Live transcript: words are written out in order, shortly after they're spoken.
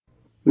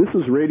This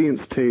is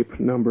Radiance tape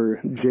number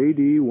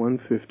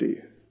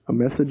JD150, a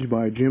message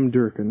by Jim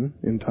Durkin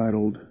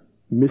entitled,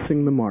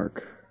 Missing the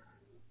Mark.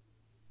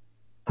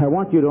 I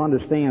want you to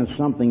understand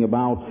something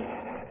about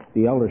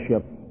the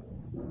eldership,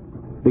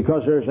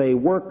 because there's a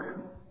work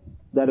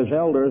that as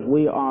elders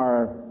we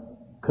are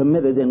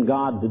committed in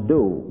God to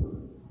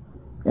do.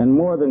 And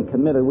more than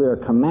committed, we are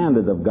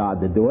commanded of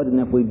God to do it, and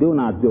if we do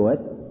not do it,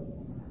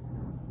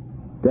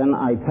 then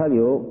I tell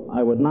you,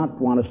 I would not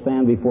want to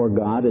stand before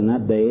God in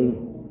that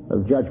day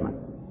of judgment.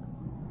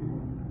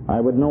 I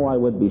would know I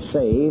would be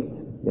saved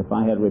if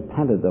I had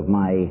repented of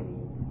my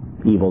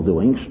evil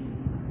doings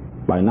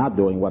by not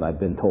doing what I've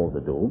been told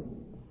to do.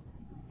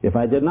 If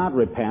I did not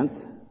repent,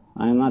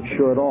 I'm not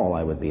sure at all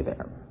I would be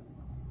there.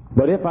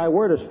 But if I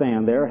were to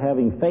stand there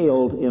having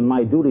failed in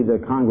my duty to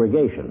the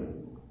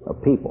congregation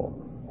of people,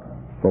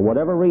 for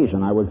whatever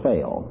reason I would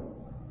fail.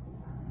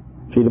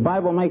 See, the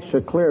Bible makes a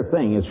clear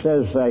thing. It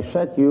says, I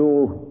set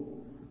you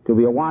to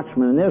be a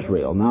watchman in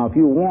Israel. Now, if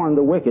you warn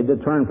the wicked to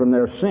turn from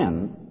their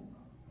sin,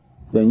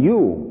 then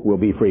you will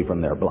be free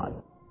from their blood,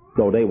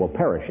 though they will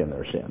perish in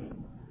their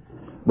sin.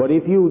 But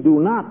if you do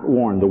not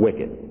warn the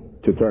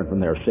wicked to turn from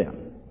their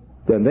sin,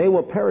 then they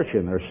will perish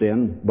in their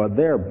sin, but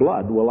their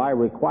blood will I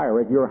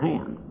require at your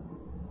hand.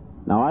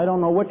 Now, I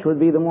don't know which would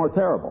be the more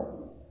terrible.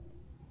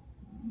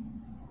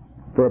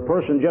 For a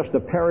person just to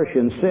perish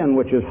in sin,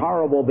 which is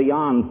horrible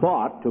beyond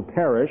thought, to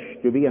perish,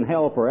 to be in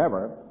hell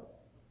forever.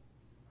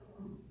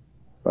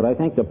 But I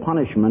think the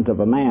punishment of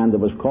a man that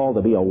was called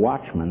to be a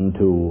watchman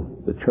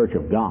to the church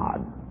of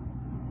God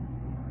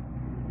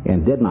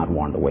and did not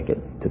warn the wicked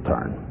to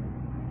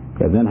turn,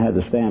 and then had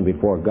to stand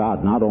before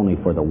God not only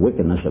for the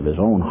wickedness of his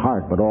own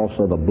heart, but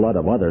also the blood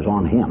of others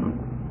on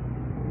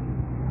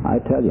him. I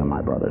tell you,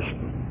 my brothers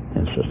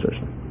and sisters,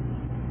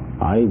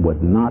 I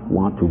would not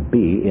want to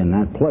be in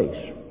that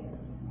place.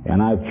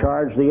 And I've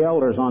charged the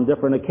elders on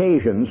different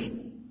occasions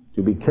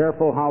to be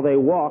careful how they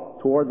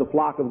walk toward the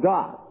flock of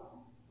God.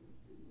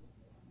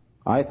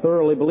 I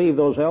thoroughly believe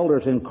those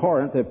elders in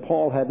Corinth, if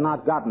Paul had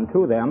not gotten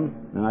to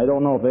them, and I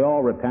don't know if they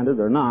all repented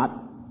or not,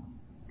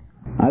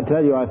 I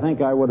tell you, I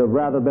think I would have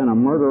rather been a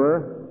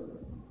murderer,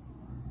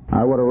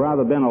 I would have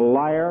rather been a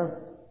liar,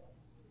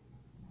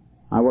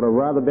 I would have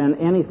rather been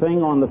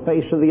anything on the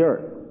face of the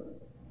earth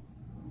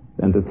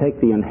than to take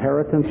the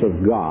inheritance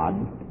of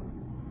God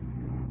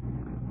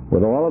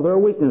with all of their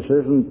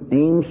weaknesses and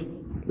aims.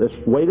 This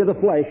weight of the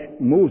flesh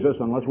moves us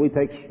unless we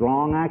take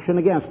strong action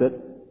against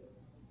it.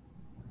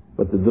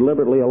 But to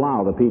deliberately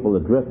allow the people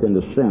to drift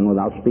into sin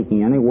without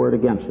speaking any word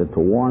against it, to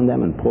warn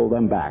them and pull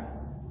them back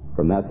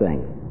from that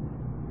thing.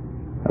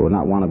 I would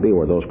not want to be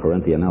where those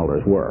Corinthian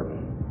elders were.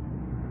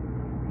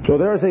 So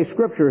there's a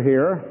scripture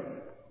here,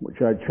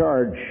 which I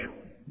charge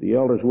the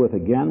elders with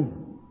again,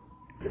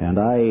 and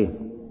I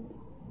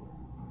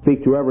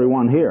speak to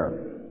everyone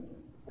here.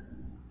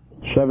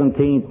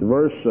 17th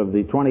verse of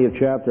the 20th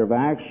chapter of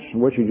Acts,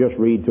 which you just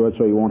read to it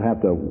so you won't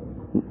have to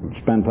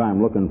spend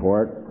time looking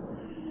for it.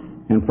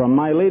 And from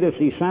Miletus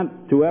he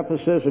sent to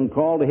Ephesus and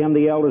called to him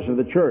the elders of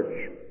the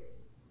church.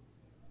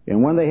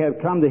 And when they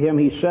had come to him,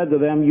 he said to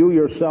them, You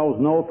yourselves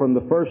know from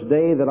the first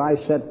day that I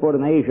set foot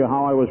in Asia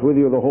how I was with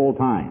you the whole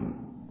time,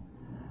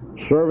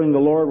 serving the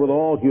Lord with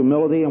all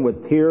humility and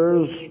with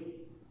tears,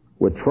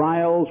 with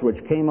trials which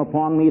came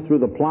upon me through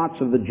the plots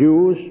of the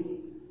Jews,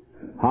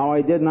 how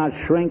I did not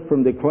shrink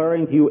from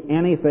declaring to you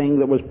anything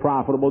that was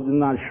profitable, did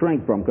not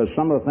shrink from, because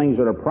some of the things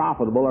that are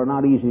profitable are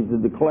not easy to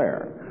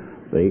declare.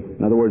 See?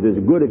 In other words, it's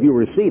good if you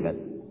receive it,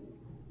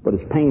 but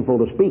it's painful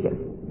to speak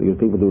it, because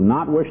people do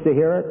not wish to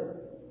hear it,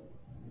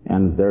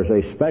 and there's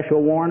a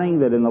special warning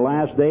that in the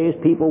last days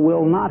people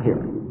will not hear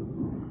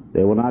it.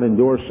 They will not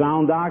endure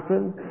sound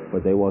doctrine,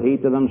 but they will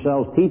heap to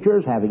themselves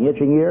teachers having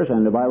itching ears,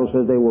 and the Bible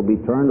says they will be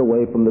turned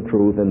away from the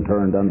truth and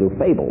turned unto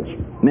fables,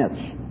 myths,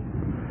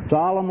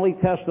 solemnly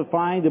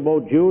testifying to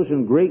both Jews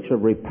and Greeks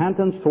of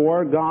repentance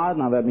toward God.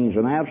 Now that means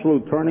an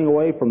absolute turning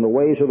away from the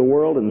ways of the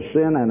world and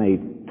sin, and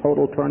a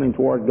total turning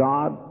toward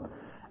God,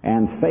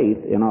 and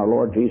faith in our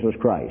Lord Jesus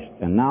Christ.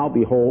 And now,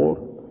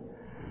 behold,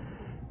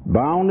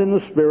 bound in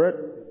the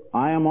Spirit,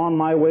 I am on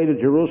my way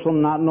to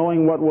Jerusalem, not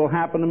knowing what will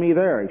happen to me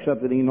there,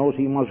 except that he knows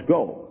he must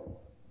go.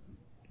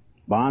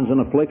 Bonds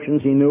and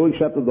afflictions he knew,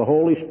 except that the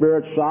Holy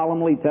Spirit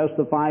solemnly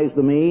testifies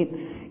to me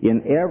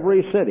in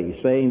every city,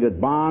 saying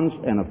that bonds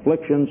and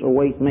afflictions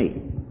await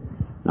me.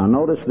 Now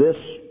notice this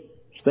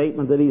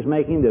statement that he's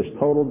making, this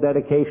total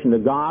dedication to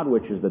God,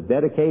 which is the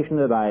dedication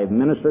that I have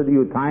ministered to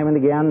you time and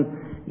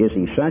again, is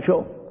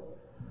essential.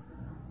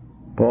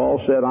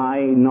 Paul said,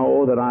 I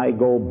know that I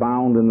go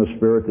bound in the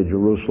Spirit to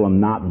Jerusalem,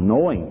 not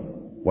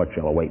knowing what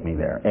shall await me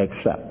there,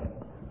 except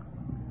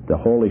the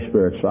Holy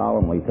Spirit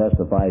solemnly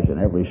testifies in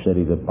every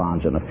city that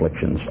bonds and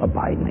afflictions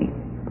abide me.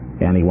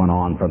 And he went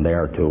on from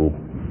there to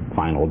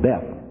final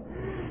death.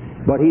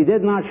 But he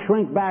did not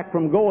shrink back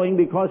from going,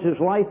 because his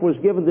life was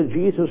given to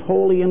Jesus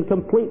wholly and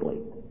completely.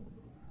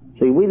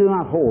 See, we do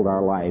not hold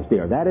our lives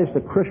dear. That is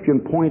the Christian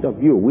point of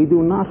view. We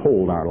do not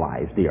hold our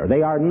lives dear.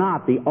 They are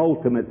not the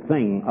ultimate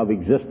thing of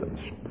existence.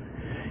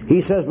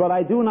 He says, but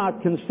I do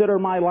not consider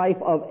my life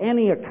of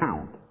any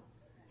account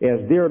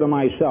as dear to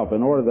myself,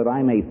 in order that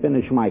I may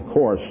finish my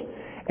course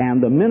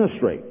and the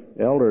ministry,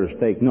 elders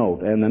take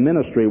note, and the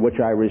ministry which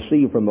I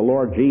received from the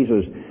Lord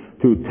Jesus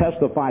to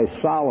testify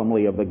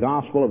solemnly of the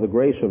gospel of the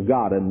grace of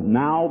God. And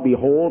now,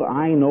 behold,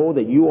 I know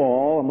that you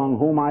all, among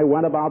whom I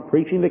went about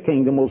preaching the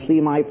kingdom, will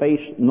see my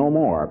face no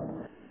more.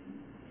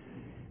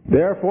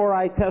 Therefore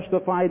I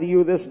testify to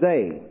you this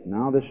day.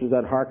 Now this is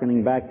that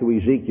hearkening back to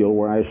Ezekiel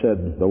where I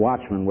said the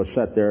watchman was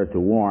set there to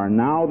warn.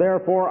 Now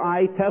therefore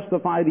I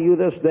testify to you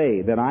this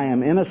day that I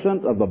am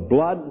innocent of the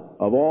blood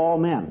of all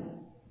men.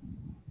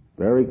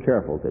 Very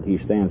careful that he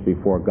stands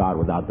before God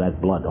without that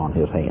blood on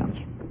his hands.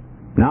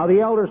 Now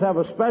the elders have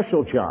a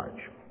special charge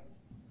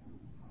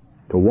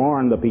to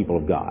warn the people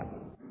of God.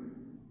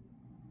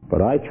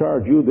 But I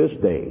charge you this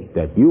day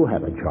that you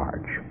have a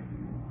charge,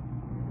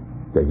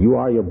 that you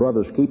are your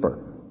brother's keeper.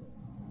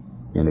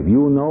 And if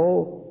you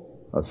know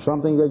of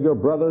something that your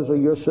brothers or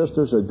your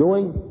sisters are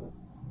doing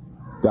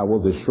that will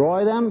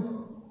destroy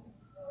them,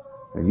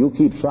 and you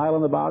keep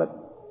silent about it,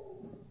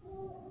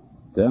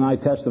 then I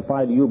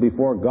testify to you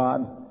before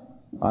God,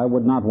 I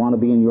would not want to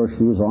be in your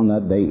shoes on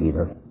that day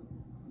either.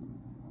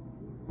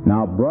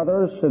 Now,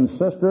 brothers and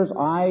sisters,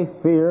 I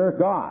fear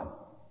God.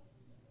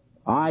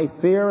 I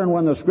fear, and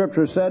when the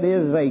Scripture said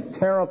it is a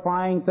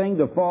terrifying thing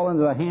to fall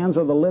into the hands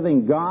of the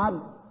living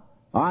God,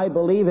 I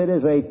believe it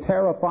is a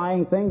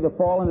terrifying thing to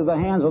fall into the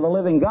hands of the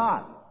living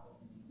God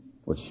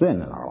with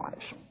sin in our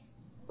lives.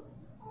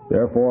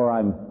 Therefore,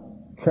 I'm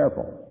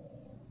careful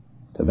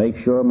to make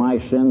sure my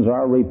sins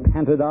are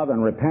repented of,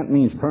 and repent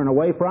means turn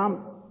away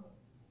from.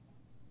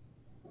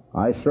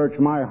 I search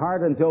my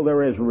heart until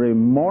there is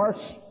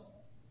remorse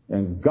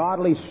and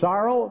godly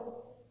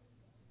sorrow,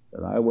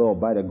 that I will,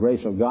 by the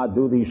grace of God,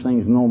 do these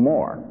things no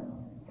more.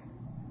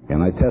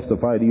 And I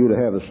testify to you to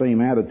have the same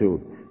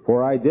attitude.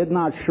 For I did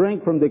not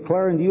shrink from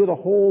declaring to you the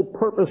whole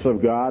purpose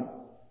of God.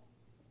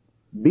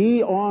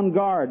 Be on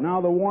guard.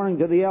 Now the warning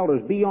to the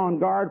elders. Be on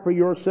guard for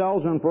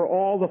yourselves and for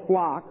all the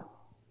flock,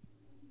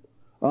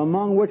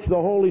 among which the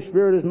Holy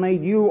Spirit has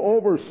made you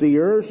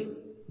overseers,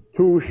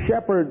 to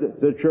shepherd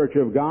the church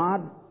of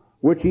God,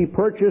 which he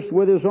purchased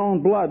with his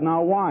own blood.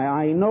 Now why?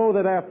 I know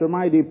that after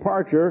my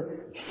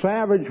departure,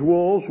 savage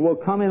wolves will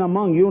come in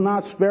among you,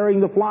 not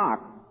sparing the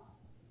flock.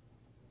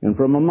 And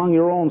from among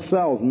your own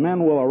selves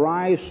men will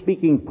arise,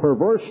 speaking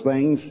perverse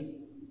things,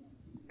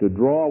 to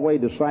draw away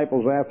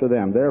disciples after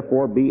them.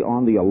 Therefore be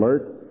on the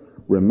alert,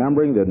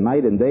 remembering that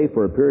night and day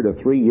for a period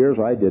of 3 years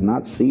I did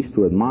not cease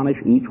to admonish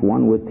each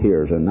one with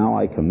tears. And now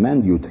I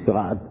commend you to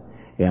God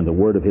and the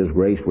word of his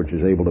grace, which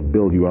is able to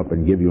build you up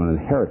and give you an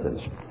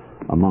inheritance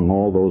among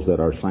all those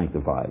that are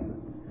sanctified.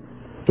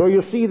 So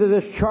you see that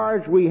this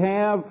charge we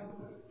have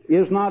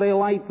is not a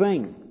light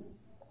thing.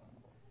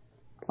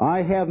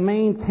 I have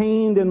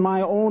maintained in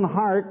my own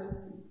heart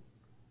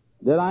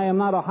that I am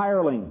not a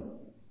hireling.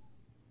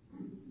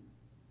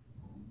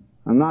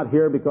 I'm not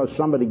here because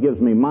somebody gives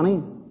me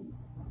money.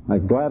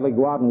 I'd gladly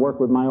go out and work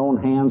with my own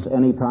hands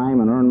any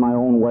time and earn my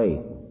own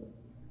way.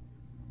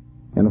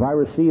 And if I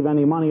receive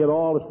any money at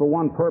all, it's for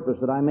one purpose,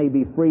 that I may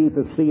be free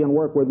to see and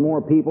work with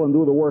more people and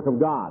do the work of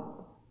God.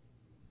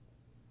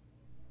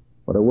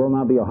 But I will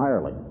not be a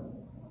hireling.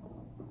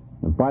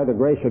 And by the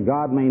grace of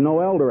God, may no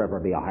elder ever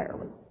be a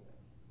hireling.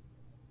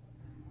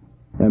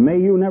 And may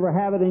you never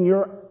have it in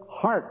your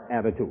heart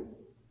attitude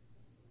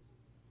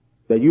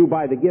that you,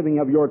 by the giving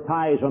of your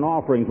tithes and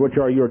offerings, which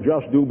are your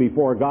just due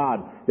before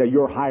God, that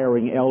you're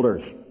hiring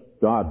elders.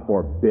 God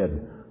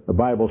forbid. The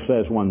Bible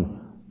says when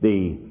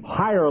the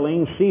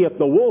hireling seeth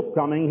the wolf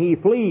coming, he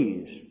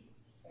flees,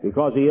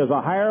 because he is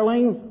a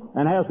hireling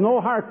and has no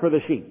heart for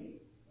the sheep.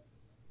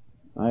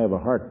 I have a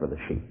heart for the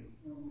sheep.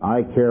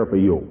 I care for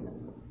you.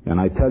 And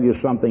I tell you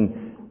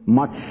something,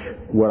 much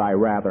would I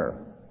rather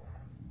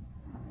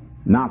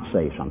not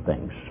say some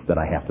things that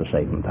I have to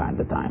say from time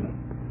to time.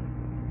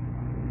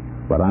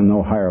 But I'm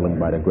no hireling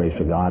by the grace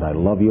of God. I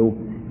love you,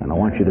 and I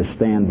want you to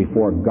stand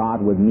before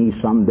God with me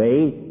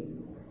someday.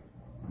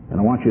 And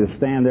I want you to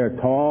stand there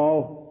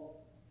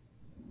tall.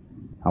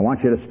 I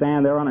want you to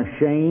stand there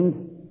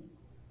unashamed.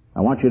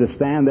 I want you to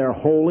stand there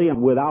holy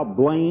and without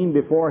blame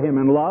before him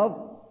in love.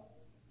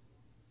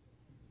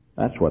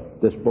 That's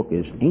what this book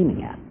is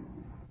aiming at.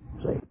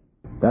 See?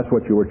 That's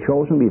what you were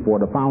chosen before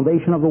the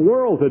foundation of the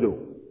world to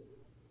do.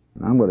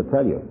 And I'm going to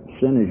tell you,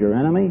 sin is your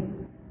enemy,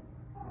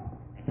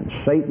 and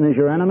Satan is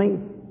your enemy,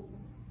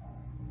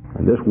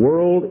 and this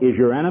world is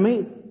your enemy.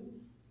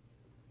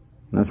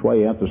 And that's why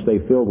you have to stay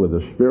filled with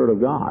the Spirit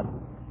of God.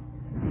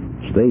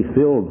 Stay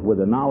filled with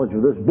the knowledge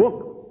of this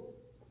book,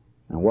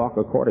 and walk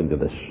according to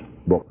this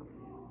book.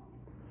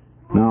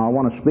 Now, I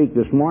want to speak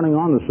this morning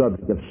on the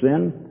subject of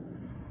sin,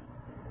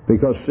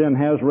 because sin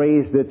has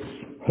raised its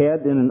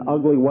head in an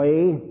ugly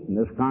way in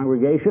this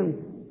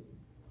congregation.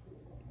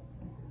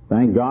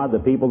 Thank God the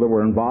people that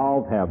were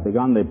involved have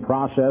begun the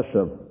process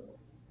of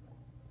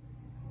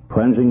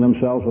cleansing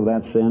themselves of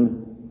that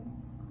sin.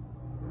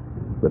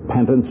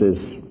 Repentance is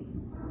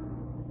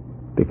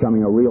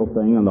becoming a real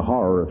thing, and the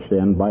horror of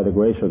sin, by the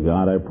grace of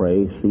God, I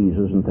pray,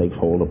 seizes and takes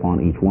hold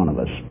upon each one of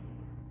us.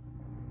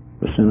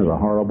 The sin is a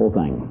horrible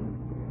thing.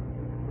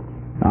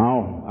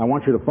 Now, I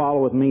want you to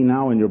follow with me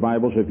now in your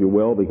Bibles, if you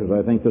will, because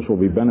I think this will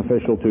be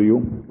beneficial to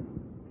you.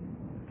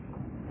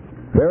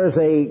 There is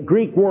a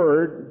Greek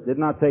word, did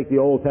not take the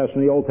Old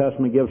Testament. The Old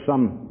Testament gives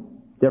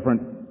some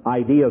different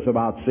ideas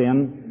about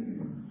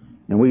sin,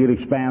 and we could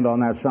expand on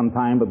that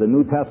sometime, but the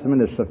New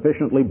Testament is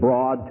sufficiently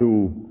broad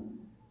to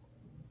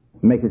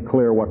make it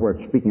clear what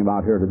we're speaking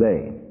about here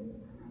today.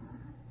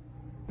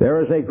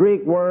 There is a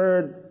Greek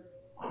word,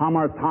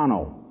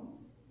 hamartano.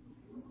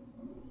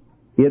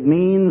 It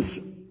means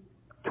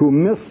to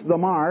miss the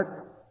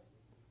mark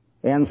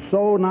and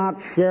so not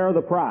share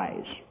the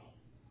prize.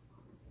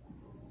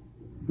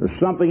 There's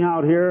something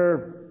out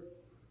here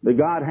that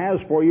God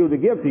has for you to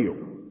give to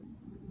you.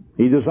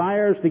 He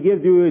desires to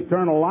give you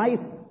eternal life.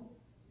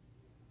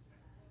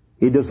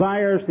 He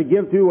desires to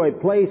give you a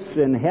place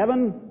in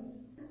heaven.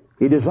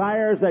 He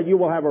desires that you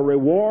will have a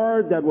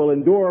reward that will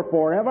endure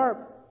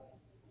forever.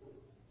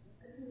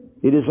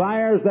 He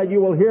desires that you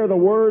will hear the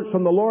words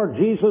from the Lord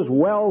Jesus,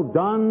 "Well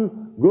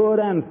done, good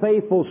and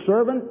faithful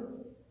servant."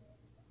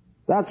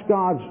 That's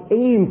God's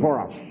aim for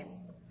us.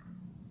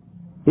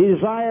 He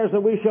desires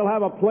that we shall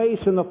have a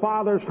place in the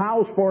Father's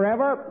house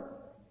forever.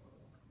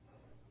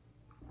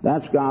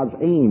 That's God's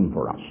aim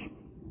for us.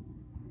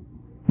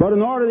 But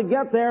in order to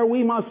get there,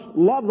 we must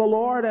love the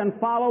Lord and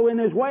follow in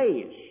His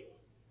ways.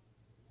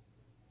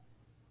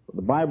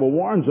 The Bible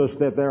warns us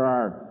that there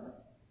are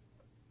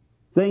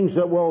things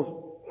that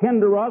will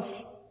hinder us,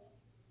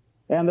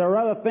 and there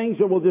are other things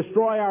that will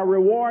destroy our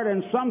reward,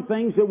 and some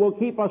things that will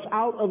keep us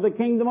out of the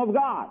kingdom of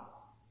God.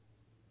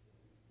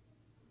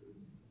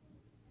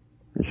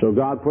 And so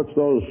God puts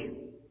those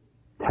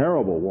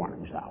terrible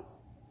warnings out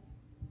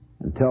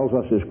and tells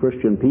us as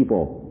Christian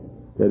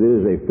people that it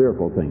is a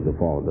fearful thing to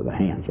fall into the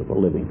hands of the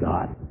living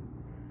God.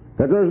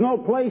 That there's no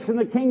place in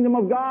the kingdom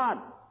of God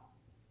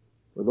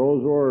for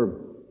those who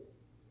are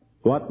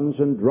gluttons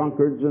and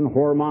drunkards and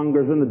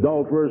whoremongers and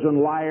adulterers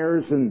and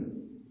liars, and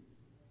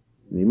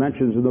he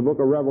mentions in the book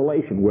of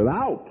Revelation,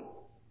 without,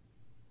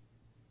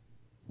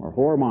 or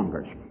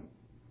whoremongers,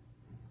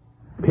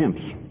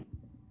 pimps,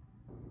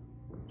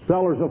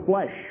 sellers of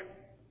flesh,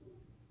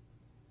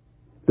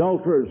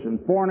 adulterers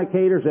and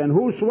fornicators, and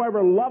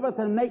whosoever loveth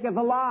and maketh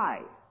a lie,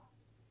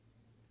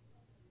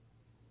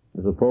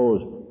 as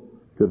opposed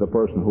to the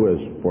person who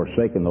has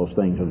forsaken those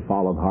things and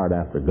followed hard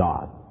after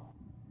God.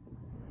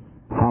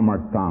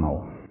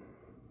 Hamartano.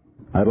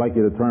 I'd like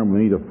you to turn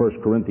with me to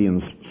 1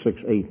 Corinthians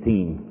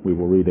 6:18. We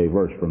will read a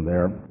verse from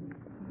there.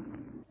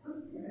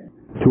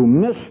 To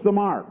miss the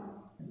mark.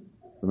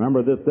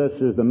 Remember that this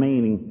is the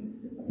meaning.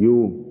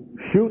 You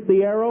shoot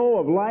the arrow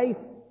of life,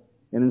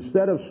 and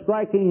instead of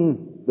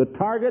striking the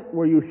target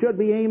where you should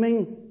be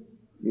aiming,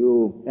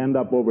 you end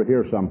up over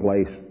here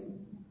someplace,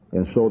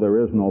 and so there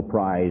is no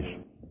prize.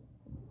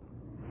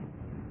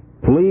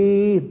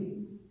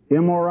 Flee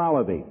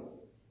immorality.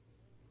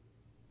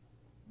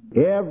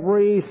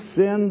 Every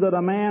sin that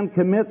a man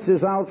commits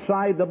is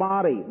outside the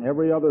body.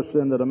 Every other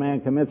sin that a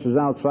man commits is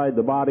outside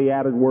the body,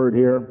 added word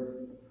here.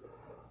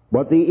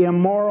 But the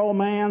immoral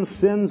man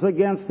sins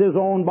against his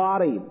own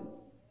body.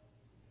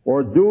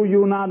 Or do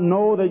you not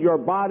know that your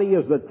body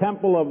is the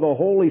temple of the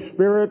Holy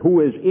Spirit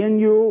who is in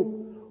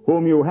you,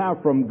 whom you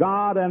have from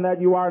God, and that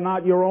you are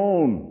not your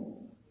own?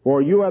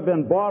 For you have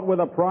been bought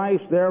with a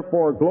price,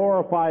 therefore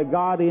glorify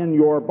God in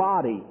your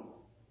body.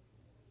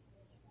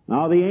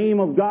 Now the aim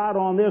of God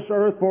on this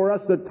earth for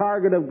us, the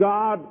target of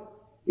God,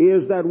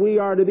 is that we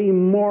are to be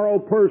moral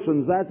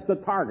persons. That's the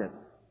target.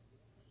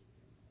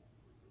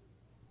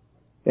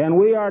 And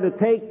we are to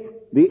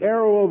take the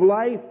arrow of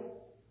life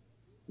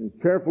and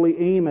carefully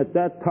aim at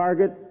that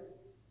target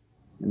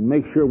and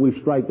make sure we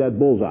strike that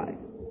bullseye.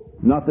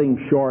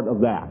 Nothing short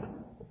of that.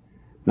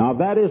 Now if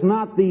that is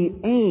not the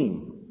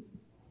aim,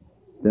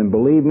 then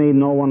believe me,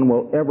 no one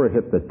will ever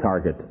hit the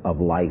target of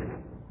life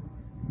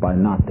by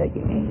not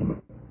taking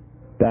aim.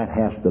 That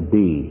has to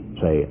be,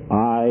 say,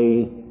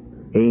 I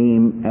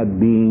aim at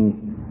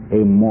being a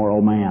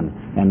moral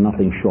man, and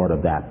nothing short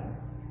of that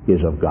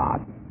is of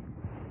God.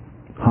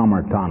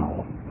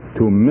 Hamartano.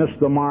 To miss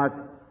the mark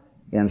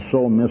and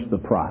so miss the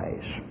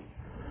prize.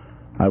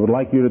 I would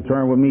like you to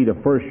turn with me to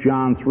 1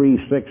 John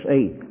 3, 6,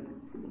 8.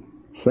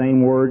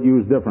 Same word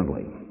used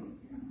differently,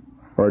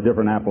 or a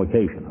different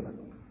application of it.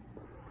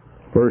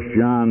 1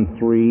 John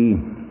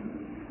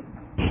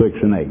 3,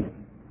 6 and 8.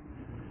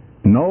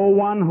 No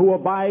one who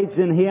abides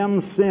in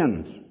him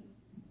sins,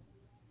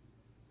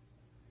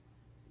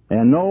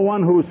 and no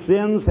one who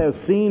sins has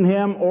seen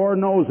him or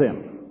knows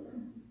him.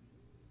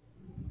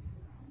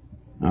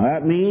 Now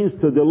that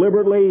means to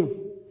deliberately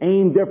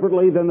aim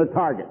differently than the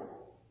target.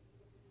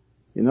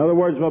 In other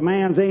words, if a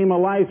man's aim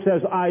of life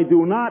says, I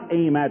do not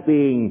aim at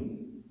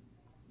being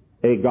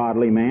a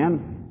godly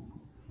man,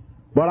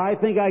 but I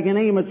think I can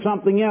aim at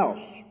something else.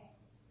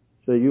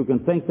 So you can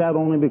think that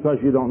only because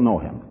you don't know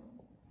him.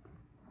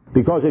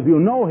 Because if you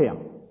know him,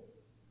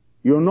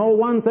 you know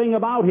one thing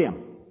about him.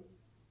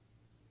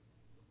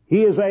 He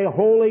is a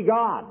holy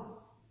God.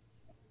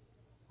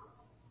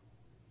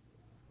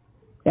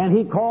 And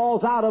He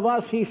calls out of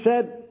us, He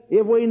said,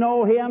 if we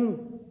know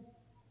Him,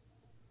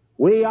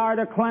 we are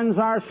to cleanse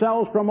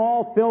ourselves from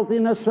all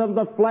filthiness of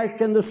the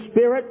flesh and the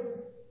spirit,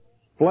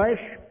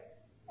 flesh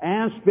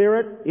and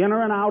spirit,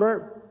 inner and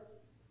outer,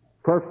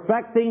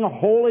 perfecting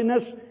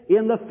holiness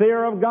in the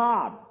fear of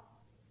God.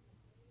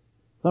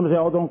 Some say,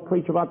 oh, don't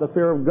preach about the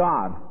fear of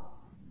God.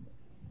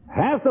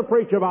 Have to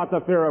preach about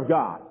the fear of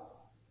God.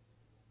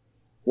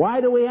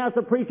 Why do we have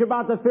to preach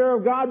about the fear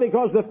of God?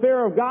 Because the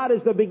fear of God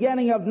is the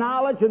beginning of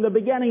knowledge and the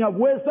beginning of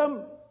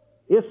wisdom.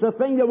 It's the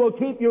thing that will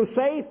keep you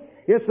safe.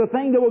 It's the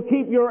thing that will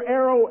keep your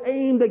arrow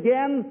aimed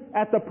again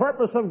at the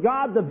purpose of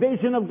God, the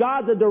vision of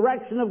God, the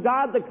direction of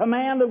God, the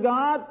command of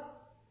God.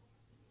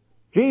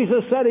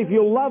 Jesus said, if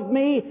you love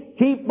me,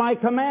 keep my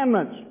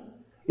commandments.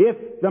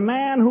 If the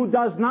man who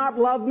does not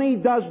love me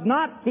does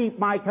not keep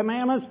my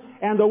commandments,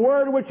 and the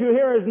word which you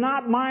hear is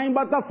not mine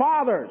but the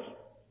Father's.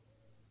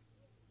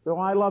 So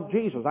I love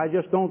Jesus. I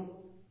just don't.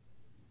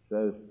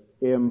 Says,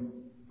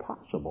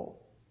 impossible.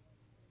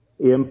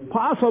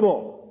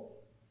 Impossible.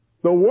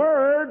 The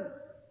Word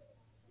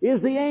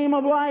is the aim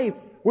of life,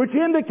 which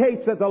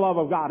indicates that the love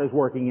of God is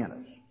working in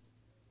us.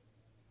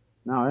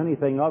 Now,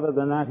 anything other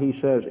than that, he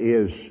says,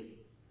 is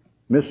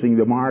missing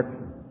the mark,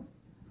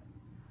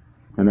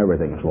 and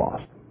everything is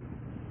lost.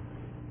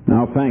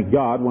 Now, thank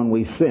God, when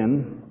we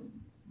sin,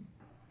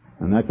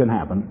 and that can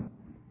happen,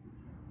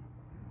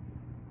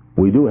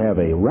 we do have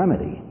a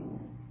remedy.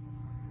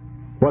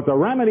 But the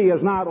remedy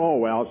is not, oh,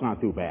 well, it's not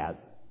too bad.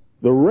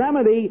 The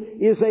remedy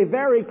is a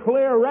very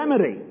clear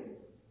remedy.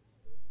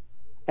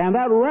 And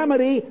that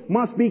remedy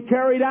must be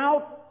carried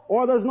out,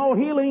 or there's no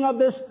healing of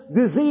this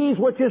disease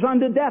which is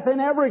unto death in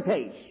every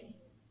case.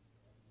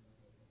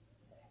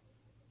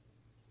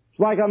 It's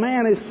like a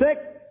man is sick,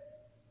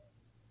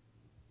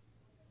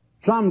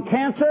 some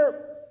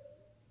cancer.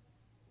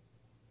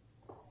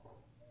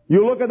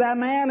 You look at that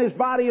man, his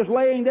body is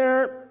laying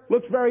there,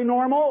 looks very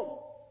normal,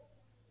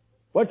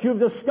 but you've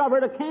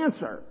discovered a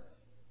cancer.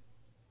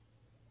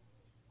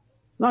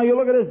 Now you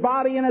look at his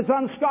body and it's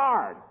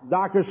unscarred.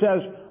 Doctor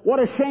says, what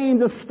a shame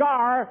to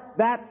scar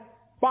that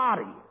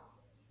body.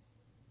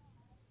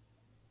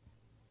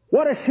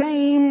 What a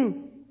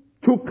shame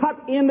to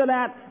cut into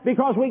that,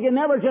 because we can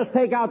never just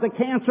take out the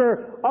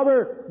cancer.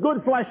 Other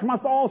good flesh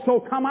must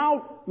also come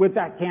out with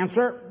that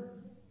cancer.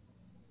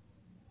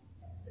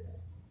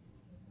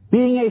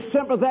 Being a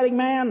sympathetic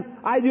man,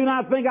 I do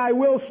not think I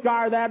will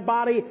scar that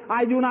body.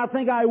 I do not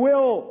think I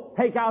will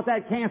take out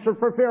that cancer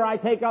for fear I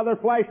take other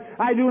flesh.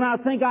 I do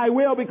not think I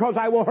will, because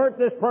I will hurt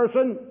this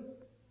person.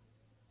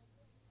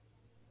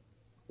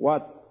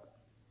 What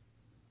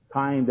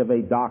kind of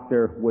a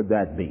doctor would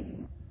that be?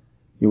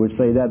 You would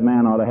say that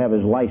man ought to have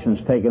his license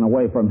taken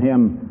away from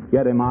him,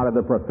 get him out of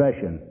the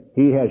profession.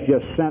 He has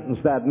just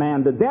sentenced that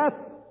man to death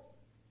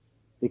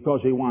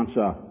because he wants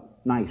a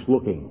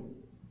nice-looking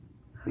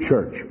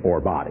church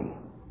or body.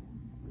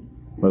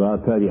 But I'll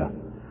tell you,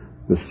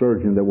 the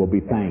surgeon that will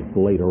be thanked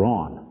later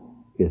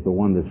on is the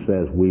one that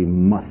says we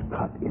must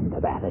cut into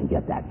that and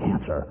get that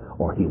cancer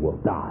or he will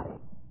die.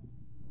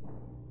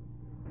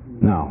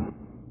 Now,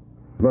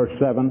 verse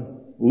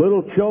 7,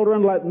 little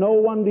children, let no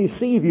one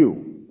deceive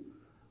you.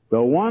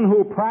 The one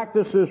who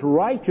practices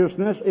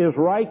righteousness is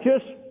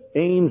righteous,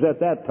 aims at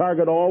that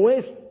target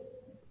always,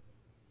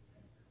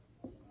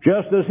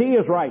 just as he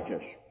is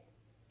righteous.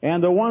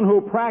 And the one who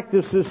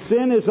practices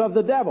sin is of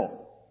the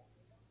devil.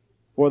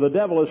 For the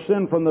devil has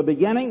sinned from the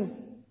beginning.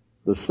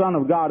 The Son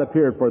of God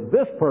appeared for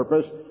this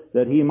purpose,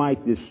 that he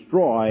might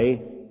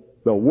destroy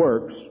the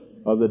works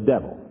of the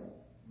devil.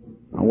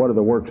 Now, what are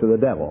the works of the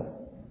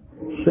devil?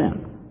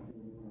 Sin.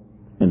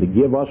 And to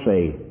give us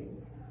a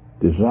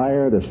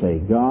desire to say,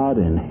 God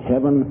in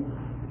heaven,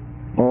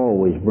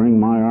 always bring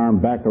my arm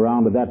back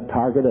around to that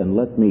target and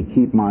let me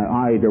keep my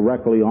eye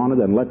directly on it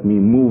and let me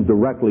move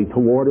directly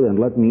toward it and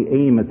let me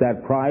aim at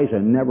that prize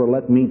and never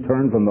let me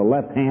turn from the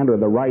left hand or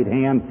the right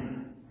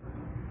hand.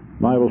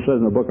 The Bible says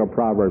in the book of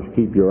Proverbs,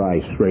 keep your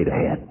eyes straight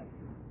ahead.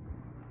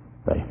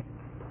 See?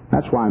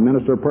 That's why I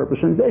minister purpose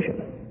and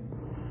vision.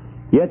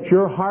 Get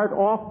your heart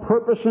off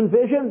purpose and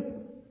vision.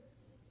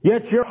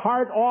 Get your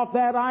heart off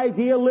that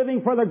idea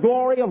living for the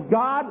glory of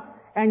God,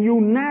 and you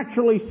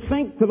naturally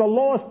sink to the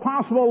lowest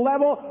possible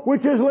level,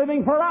 which is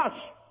living for us.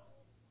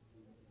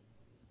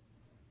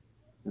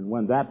 And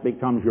when that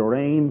becomes your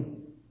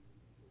aim,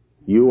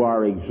 you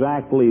are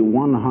exactly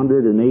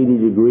 180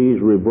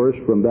 degrees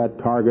reversed from that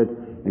target,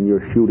 and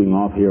you're shooting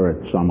off here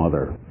at some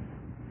other.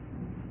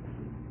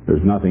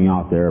 There's nothing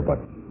out there but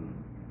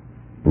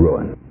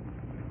ruin.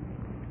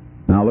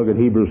 Now look at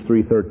Hebrews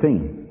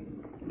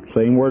 3:13.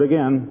 Same word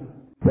again.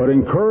 But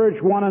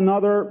encourage one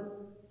another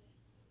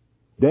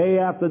day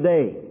after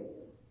day,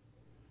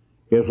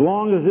 as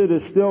long as it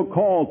is still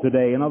called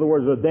today. In other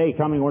words, a day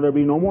coming where there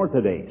be no more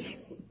todays.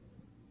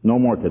 No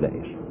more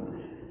todays.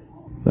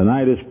 The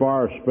night is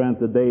far spent,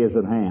 the day is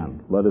at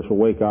hand. Let us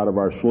awake out of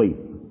our sleep.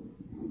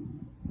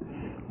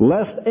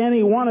 Lest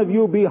any one of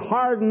you be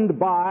hardened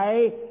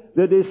by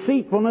the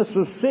deceitfulness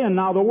of sin.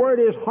 Now the word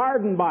is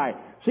hardened by.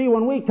 See,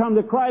 when we come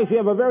to Christ, we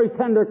have a very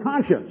tender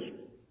conscience.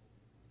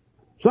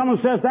 Someone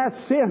says,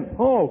 that's sin.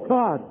 Oh,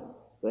 God.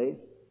 See?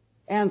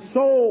 And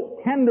so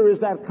tender is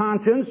that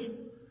conscience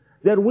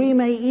that we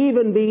may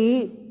even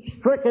be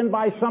stricken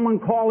by someone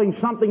calling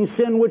something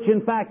sin which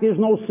in fact is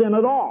no sin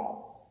at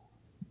all.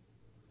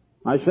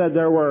 I said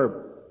there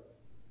were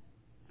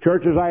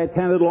churches I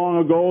attended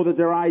long ago that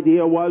their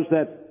idea was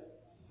that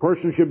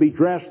persons should be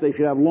dressed, they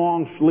should have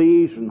long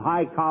sleeves and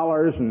high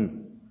collars,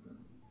 and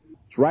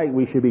it's right,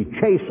 we should be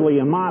chastely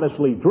and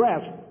modestly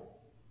dressed,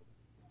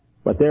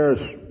 but there's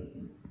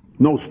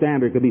no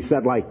standard to be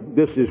set like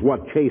this is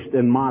what chaste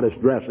and modest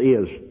dress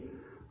is.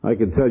 I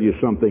can tell you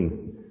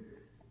something.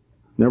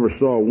 Never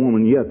saw a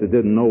woman yet that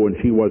didn't know when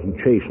she wasn't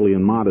chastely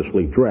and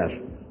modestly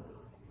dressed,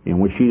 and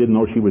when she didn't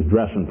know she was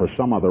dressing for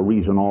some other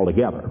reason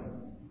altogether.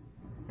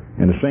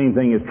 And the same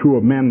thing is true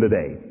of men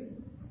today,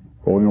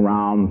 going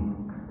around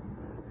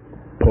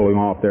pulling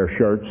off their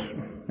shirts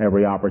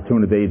every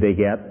opportunity they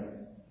get,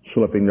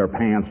 slipping their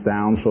pants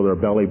down so their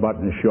belly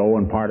buttons show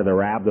and part of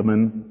their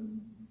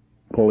abdomen,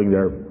 pulling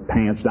their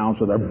pants down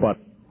so their butt.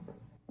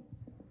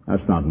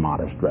 That's not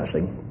modest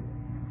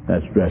dressing.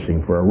 That's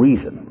dressing for a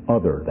reason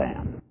other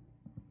than.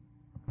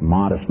 A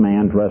modest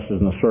man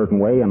dresses in a certain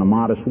way and a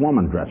modest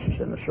woman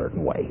dresses in a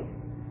certain way.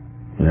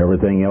 And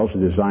everything else is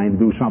designed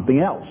to do something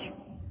else.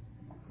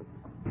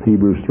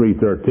 Hebrews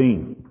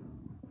 3:13.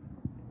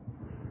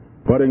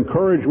 But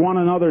encourage one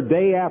another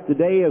day after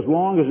day, as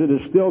long as it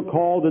is still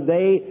called a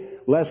day,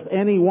 lest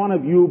any one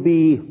of you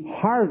be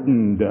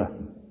hardened.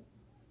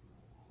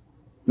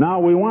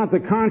 Now, we want the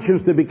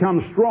conscience to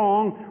become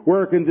strong,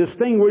 where it can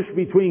distinguish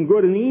between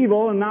good and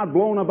evil and not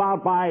blown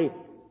about by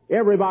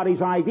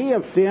everybody's idea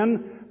of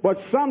sin. But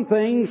some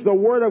things the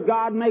Word of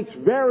God makes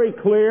very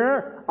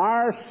clear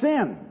are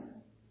sin.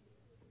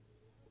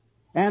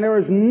 And there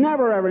is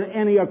never ever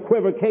any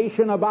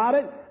equivocation about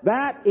it.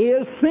 That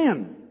is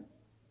sin.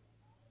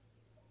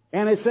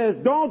 And it says,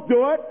 don't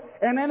do it,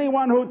 and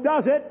anyone who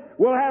does it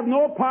will have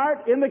no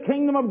part in the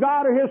kingdom of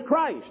God or His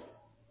Christ.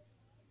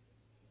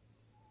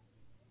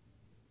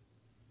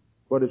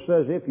 But it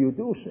says, if you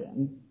do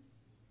sin,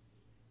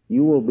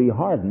 you will be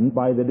hardened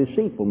by the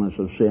deceitfulness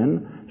of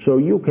sin, so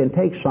you can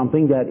take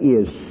something that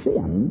is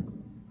sin,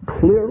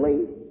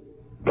 clearly,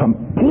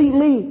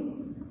 completely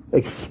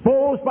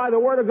exposed by the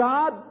Word of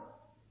God.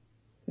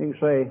 You can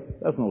say,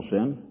 that's no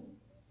sin.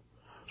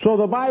 So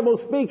the Bible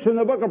speaks in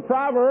the book of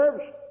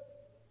Proverbs.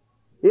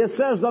 It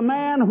says the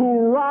man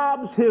who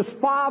robs his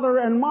father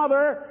and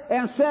mother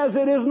and says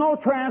it is no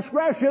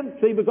transgression,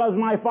 see, because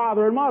my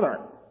father and mother.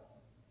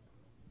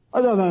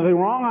 There's nothing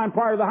wrong, I'm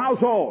part of the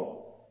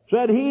household.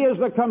 Said he is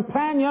the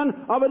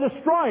companion of a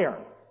destroyer.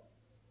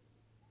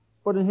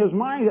 But in his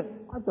mind,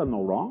 I've done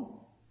no wrong.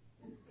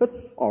 It's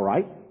all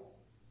right.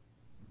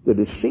 The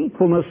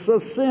deceitfulness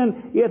of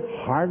sin, it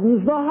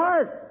hardens the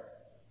heart.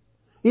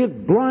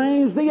 It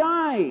blinds the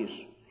eyes.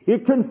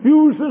 It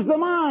confuses the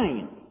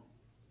mind.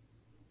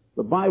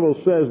 The Bible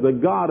says the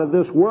God of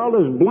this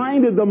world has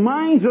blinded the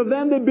minds of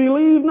them that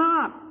believe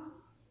not.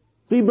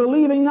 See,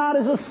 believing not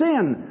is a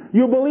sin.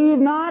 You believe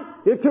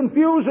not, it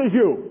confuses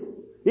you.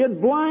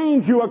 It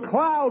blinds you. A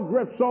cloud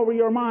drifts over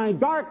your mind,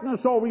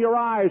 darkness over your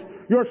eyes.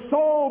 Your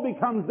soul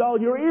becomes dull.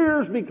 Your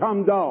ears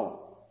become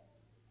dull.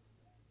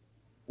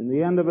 And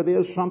the end of it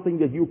is something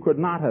that you could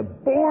not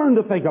have borne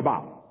to think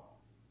about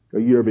a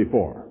year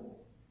before.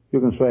 You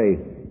can say,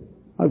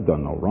 I've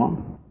done no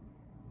wrong.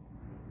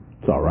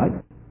 It's all right.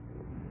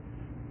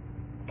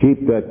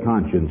 Keep that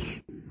conscience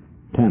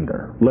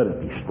tender. Let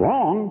it be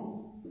strong.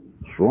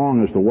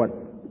 Strong as to what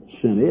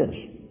sin is.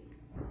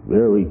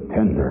 Very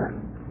tender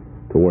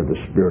toward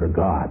the Spirit of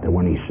God. That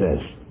when He says,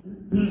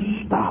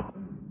 stop,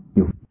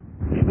 you,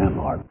 amen,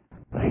 Lord.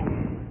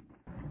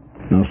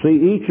 Now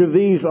see, each of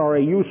these are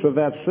a use of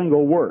that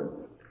single word.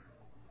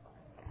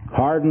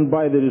 Hardened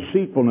by the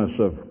deceitfulness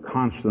of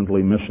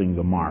constantly missing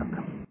the mark.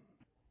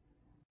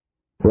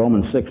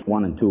 Romans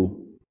 6:1 and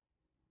 2.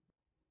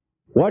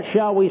 What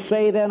shall we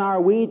say then?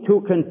 Are we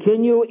to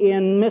continue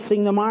in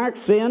missing the mark,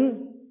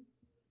 sin?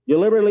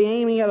 Deliberately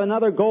aiming at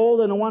another goal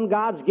than the one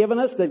God's given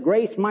us, that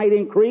grace might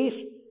increase?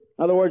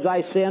 In other words,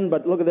 I sin,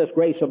 but look at this,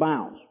 grace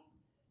abounds.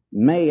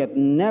 May it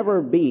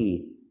never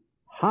be.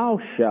 How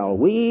shall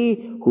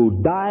we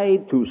who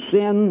died to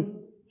sin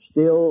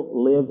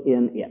still live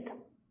in it?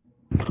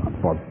 God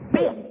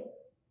forbid.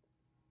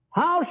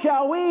 How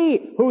shall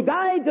we who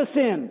died to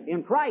sin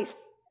in Christ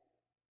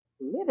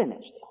live in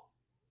it still?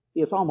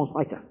 It's almost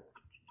like a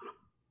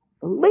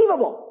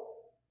unbelievable.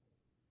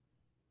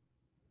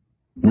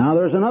 Now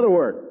there's another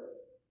word.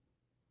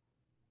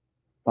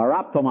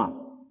 Paraptoma.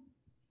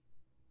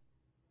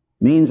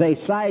 Means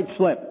a side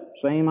slip.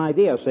 Same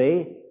idea,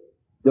 see?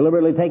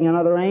 Deliberately taking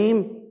another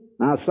aim.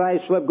 Now a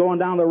side slip going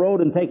down the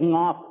road and taking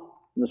off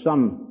into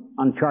some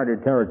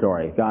uncharted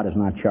territory. God has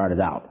not charted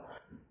out.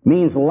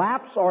 Means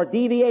lapse or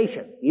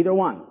deviation. Either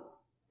one.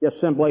 Just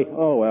simply,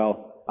 oh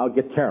well, I'll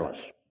get careless.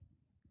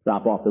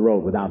 Drop off the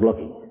road without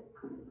looking.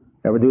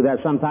 Ever do that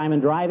sometime in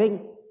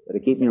driving? Better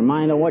keep your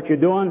mind on what you're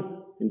doing.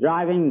 You're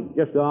driving,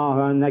 just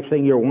next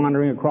thing you're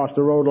wandering across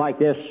the road like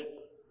this,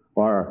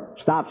 or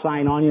stop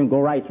sign on you and go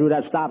right through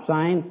that stop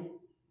sign.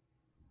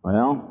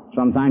 Well,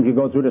 sometimes you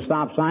go through the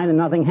stop sign and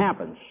nothing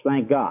happens,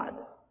 thank God.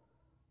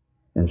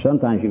 And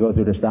sometimes you go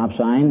through the stop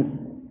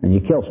sign and you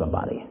kill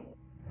somebody,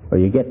 or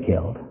you get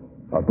killed,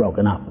 or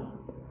broken up.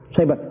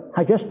 Say, but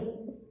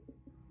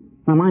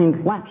my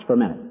mind lapsed for a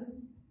minute.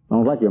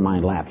 Don't let your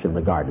mind lapse in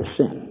regard to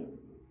sin.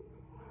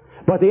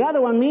 But the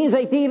other one means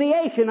a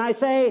deviation. I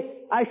say,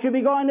 I should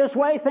be going this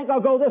way, think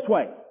I'll go this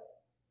way.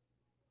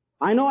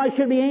 I know I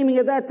should be aiming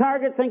at that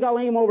target, think I'll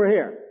aim over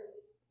here.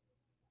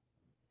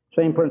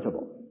 Same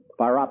principle.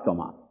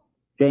 Paraptoma.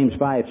 James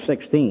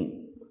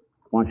 5:16.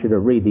 I want you to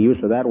read the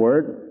use of that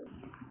word.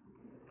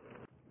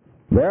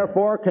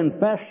 Therefore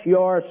confess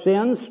your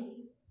sins.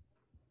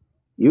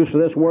 Use of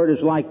this word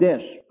is like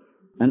this: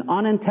 an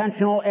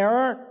unintentional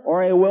error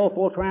or a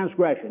willful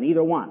transgression,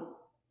 either one.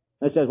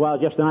 It says, well,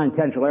 just an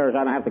unintentional error,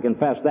 I don't have to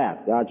confess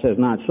that. God says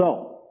not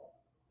so.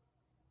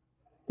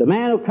 The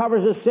man who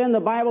covers his sin, the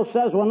Bible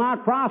says, will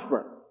not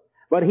prosper.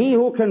 But he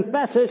who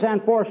confesses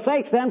and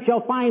forsakes them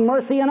shall find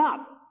mercy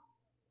enough.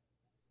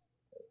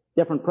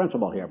 Different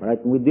principle here,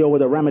 but we deal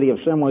with the remedy of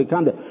sin when we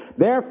come to.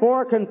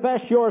 Therefore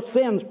confess your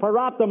sins,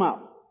 paraptoma,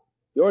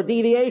 your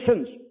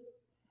deviations.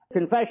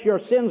 Confess your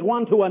sins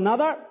one to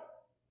another.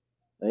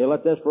 You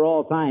let this for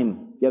all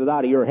time, get it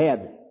out of your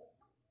head,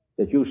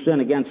 that you sin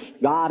against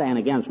God and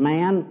against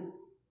man,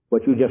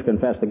 but you just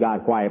confess to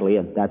God quietly,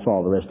 and that's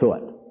all there is to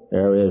it.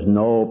 There is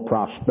no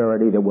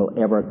prosperity that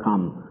will ever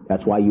come.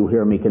 That's why you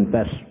hear me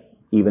confess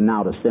even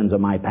now the sins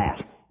of my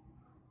past.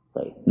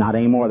 See, not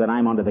any more than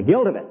I'm under the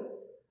guilt of it,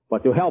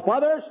 but to help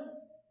others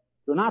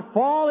to not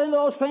fall into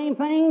those same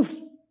things.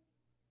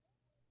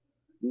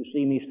 You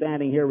see me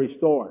standing here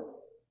restored.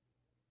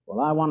 Well,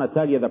 I want to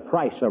tell you the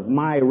price of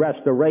my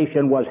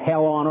restoration was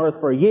hell on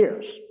earth for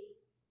years.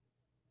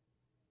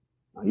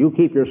 Now, you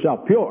keep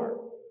yourself pure.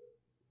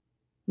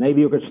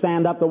 Maybe you could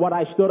stand up to what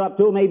I stood up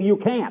to, maybe you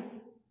can't.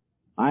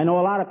 I know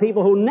a lot of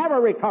people who never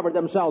recovered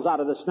themselves out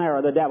of the snare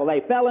of the devil.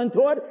 They fell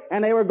into it,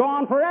 and they were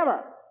gone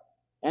forever.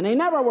 And they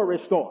never were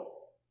restored.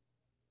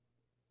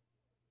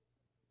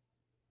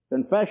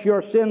 Confess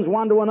your sins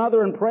one to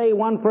another and pray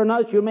one for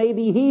another that you may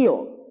be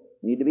healed.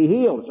 You need to be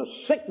healed. It's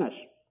a sickness.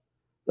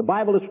 The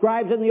Bible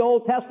describes it in the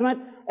Old Testament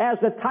as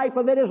the type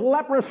of it is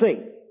leprosy.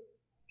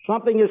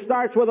 Something that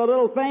starts with a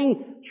little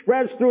thing,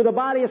 spreads through the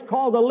body, is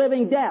called the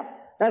living death.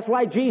 That's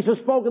why Jesus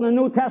spoke in the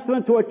New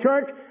Testament to a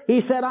church.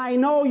 He said, I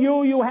know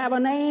you have a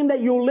name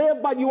that you live,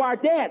 but you are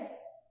dead.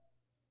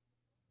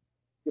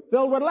 You're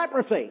filled with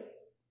leprosy.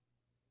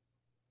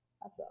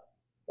 That's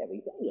a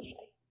heavy thing to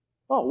say.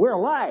 Oh, we're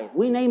alive.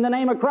 We name the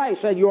name of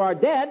Christ. Said you are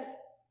dead,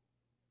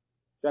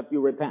 except you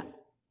repent.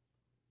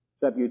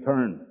 Except you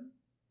turn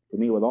to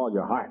me with all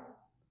your heart.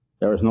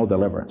 There is no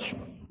deliverance.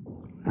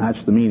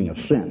 That's the meaning of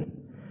sin.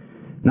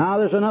 Now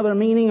there's another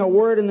meaning, a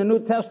word in the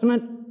New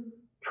Testament.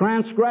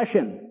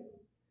 Transgression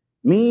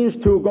means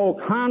to go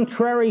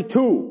contrary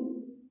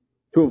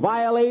to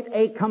violate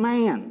a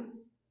command.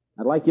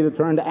 I'd like you to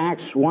turn to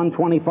Acts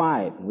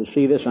 1:25. We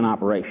see this in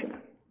operation.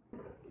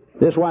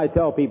 This is why I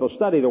tell people,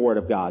 study the Word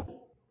of God.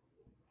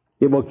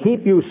 It will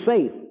keep you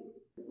safe.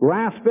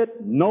 Grasp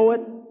it, know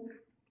it.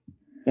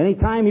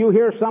 Anytime you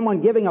hear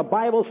someone giving a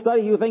Bible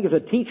study you think is a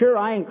teacher,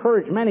 I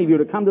encourage many of you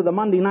to come to the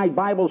Monday night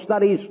Bible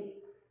studies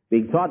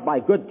being taught by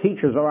good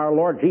teachers of our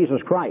Lord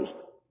Jesus Christ.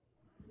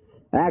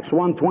 Acts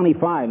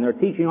 1:25, and they're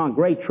teaching on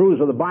great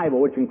truths of the Bible,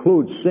 which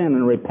includes sin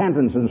and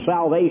repentance and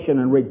salvation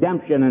and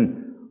redemption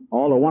and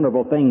all the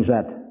wonderful things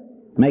that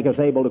make us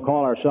able to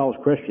call ourselves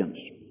Christians.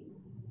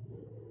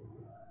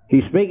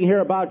 He's speaking here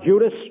about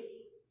Judas.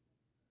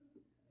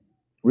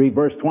 Read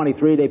verse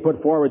 23. They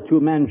put forward two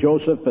men,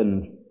 Joseph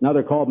and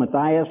another called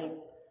Matthias.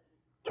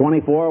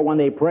 24, when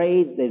they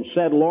prayed, they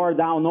said, Lord,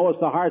 thou knowest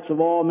the hearts of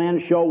all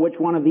men. Show which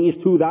one of these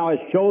two thou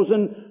hast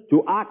chosen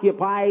to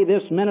occupy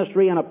this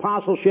ministry and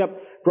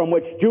apostleship, from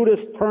which Judas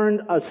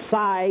turned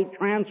aside,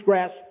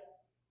 transgressed.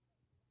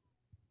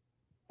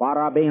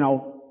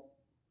 Parabeno.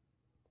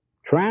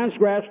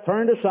 Transgressed,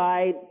 turned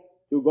aside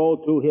to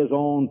go to his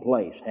own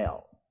place,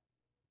 hell.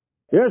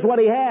 Here's what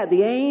he had.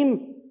 The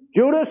aim,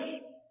 Judas,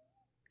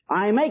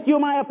 I make you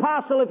my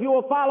apostle if you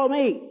will follow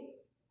me.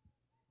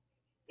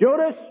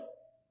 Judas,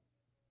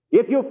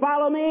 if you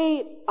follow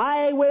me,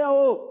 I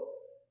will.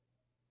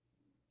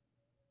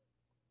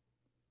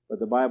 But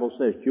the Bible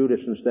says Judas,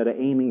 instead of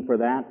aiming for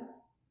that,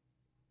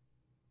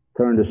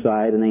 turned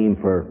aside and aimed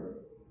for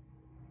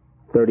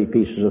 30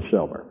 pieces of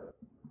silver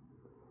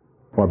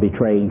for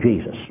betraying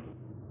Jesus.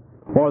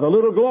 For the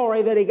little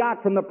glory that he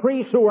got from the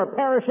priests who were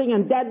perishing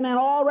and dead men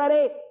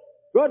already.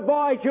 Good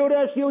boy,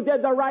 Judas, you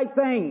did the right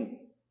thing.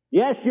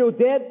 Yes, you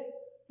did.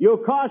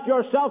 You caused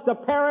yourself to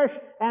perish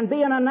and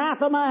be an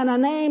anathema and a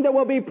name that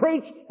will be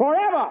preached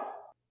forever.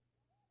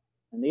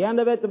 And the end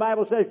of it, the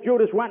Bible says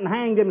Judas went and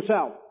hanged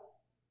himself.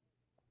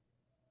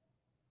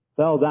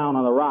 Fell down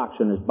on the rocks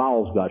and his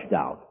bowels gushed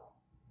out.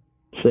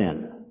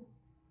 Sin.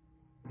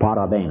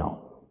 Parabeno.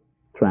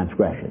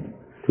 Transgression.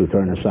 To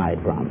turn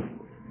aside from.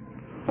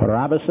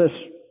 Parabasis.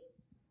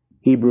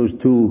 Hebrews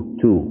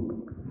 2:2.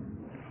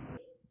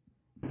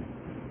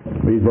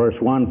 Read verse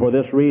 1. For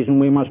this reason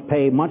we must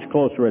pay much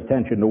closer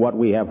attention to what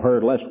we have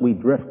heard, lest we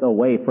drift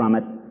away from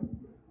it.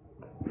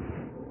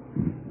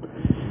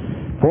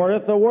 For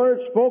if the word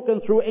spoken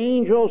through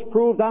angels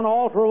proved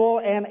unalterable,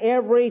 and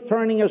every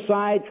turning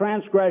aside,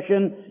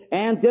 transgression,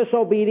 and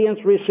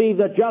disobedience received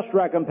a just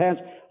recompense,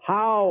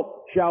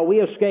 how shall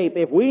we escape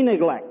if we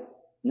neglect?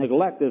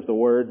 Neglect is the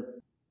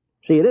word.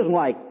 See, it isn't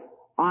like,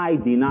 I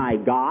deny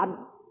God,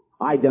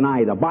 I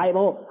deny the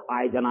Bible,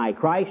 I deny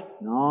Christ.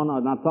 No,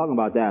 it's not talking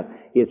about that.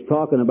 It's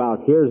talking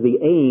about, here's the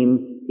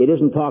aim. It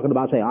isn't talking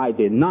about saying, I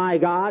deny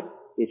God.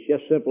 It's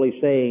just simply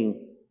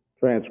saying,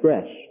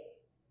 transgress,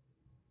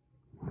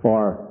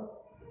 or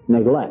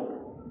neglect,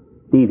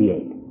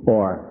 deviate,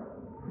 or,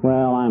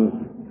 well,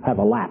 have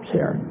a lapse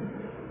here.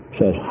 It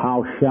says,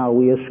 how shall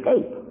we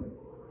escape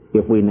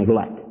if we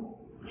neglect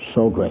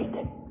so great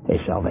a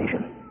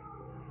salvation?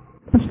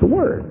 That's the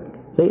word.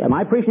 See, am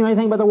I preaching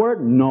anything but the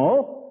word?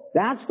 No,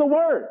 that's the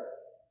word.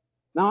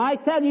 Now I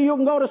tell you, you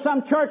can go to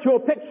some church who will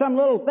pick some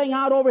little thing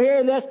out over here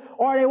in this,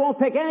 or they won't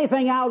pick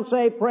anything out and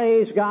say,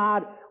 praise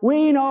God.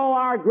 We know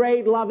our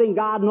great loving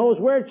God knows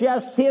we're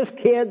just His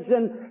kids,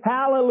 and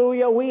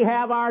hallelujah, we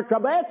have our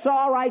trouble. It's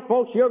all right,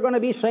 folks, you're going to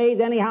be saved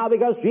anyhow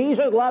because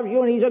Jesus loves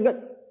you and He's a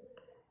good...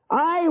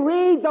 I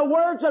read the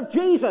words of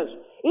Jesus.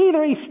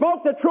 Either He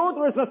spoke the truth,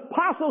 or His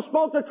apostles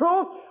spoke the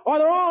truth, or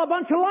they're all a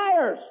bunch of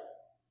liars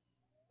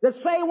that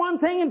say one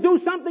thing and do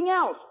something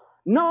else.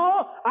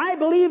 No, I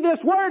believe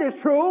this word is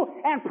true,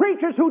 and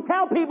preachers who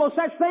tell people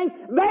such things,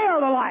 they are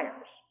the liars.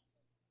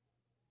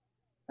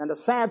 And the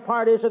sad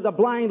part is that the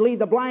blind lead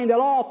the blind,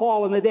 they'll all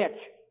fall in the ditch.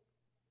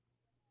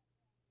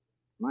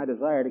 My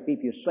desire to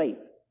keep you safe.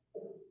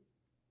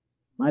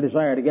 My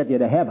desire to get you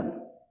to heaven.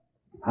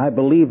 I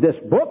believe this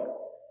book,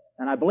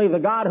 and I believe the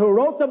God who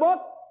wrote the book,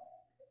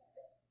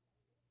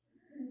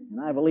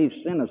 and I believe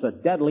sin is a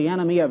deadly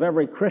enemy of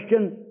every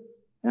Christian,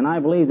 and I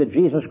believe that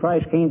Jesus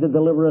Christ came to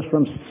deliver us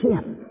from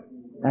sin.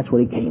 That's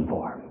what He came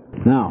for.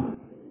 Now,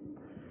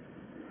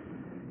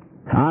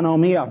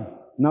 anomia,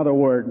 another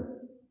word,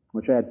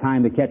 which I had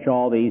time to catch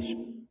all these.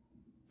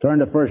 Turn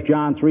to 1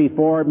 John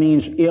 3:4. It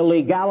means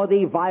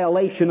illegality,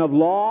 violation of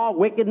law,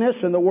 wickedness,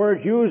 and the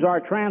words used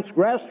are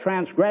transgress,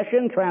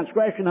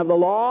 transgression of the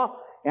law,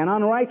 and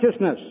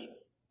unrighteousness.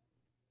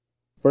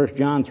 1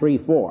 John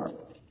 3:4.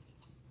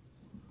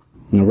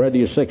 I read to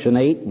you 6 and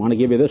 8. I want to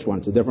give you this one.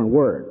 It's a different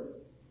word.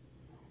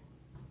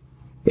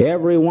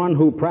 Everyone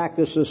who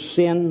practices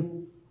sin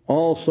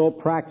also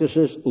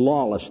practices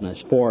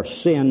lawlessness, for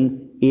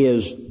sin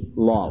is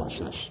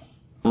lawlessness.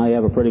 Now you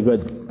have a pretty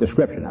good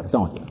description of it,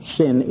 don't you?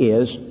 Sin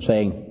is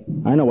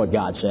saying, I know what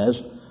God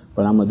says,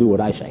 but I'm going to do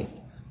what I say.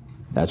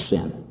 That's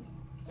sin.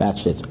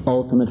 That's its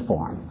ultimate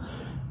form.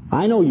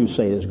 I know you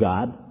say there's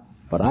God,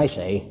 but I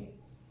say,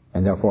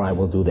 and therefore I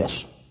will do this.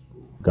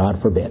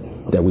 God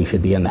forbid that we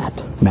should be in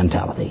that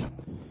mentality.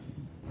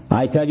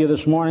 I tell you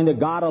this morning that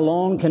God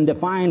alone can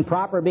define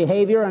proper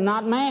behavior and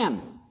not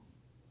man.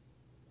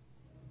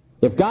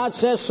 If God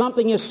says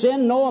something is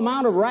sin, no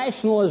amount of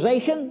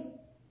rationalization,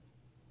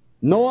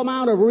 no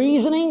amount of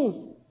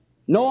reasoning,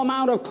 no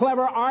amount of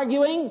clever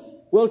arguing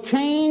will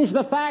change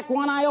the fact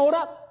one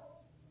iota.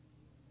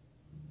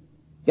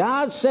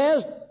 God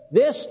says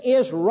this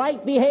is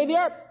right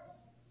behavior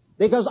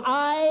because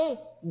I,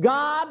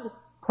 God,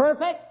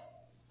 perfect,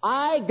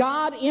 I,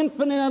 God,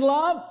 infinite in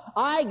love,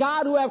 I,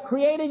 God, who have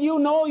created you,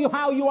 know you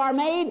how you are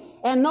made,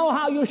 and know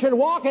how you should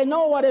walk, and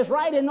know what is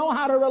right, and know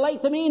how to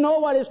relate to me, know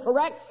what is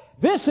correct.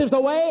 This is the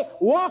way,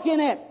 walk in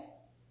it.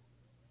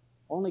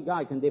 Only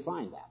God can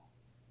define that.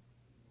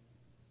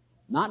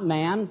 Not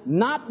man,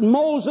 not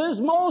Moses.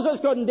 Moses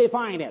couldn't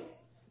define it.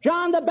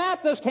 John the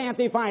Baptist can't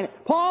define it.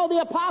 Paul the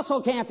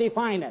Apostle can't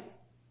define it.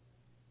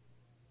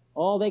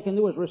 All they can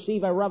do is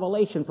receive a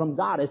revelation from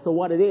God as to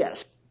what it is.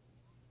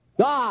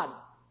 God,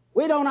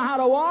 we don't know how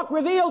to walk,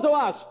 reveal to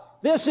us.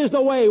 This is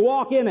the way,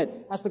 walk in it.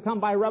 Has to come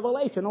by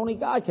revelation. Only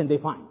God can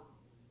define it.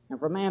 And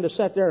for man to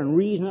sit there and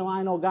reason, oh,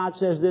 I know God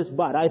says this,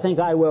 but I think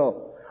I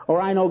will.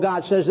 Or I know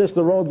God says this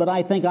the road, but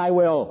I think I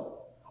will.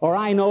 Or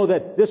I know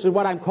that this is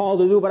what I'm called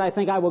to do, but I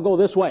think I will go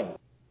this way.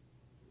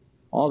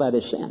 All that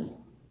is sin.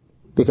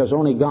 Because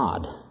only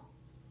God,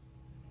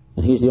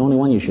 and He's the only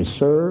one you should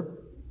serve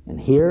and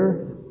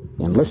hear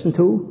and listen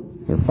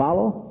to and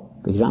follow.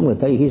 Because I'm going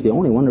to tell you, He's the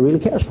only one that really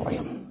cares for you.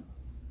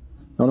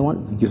 The only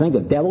one. Do you think the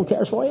devil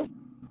cares for you?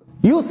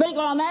 You think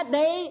on that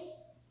day,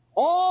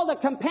 all the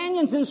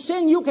companions in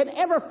sin you could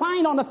ever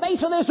find on the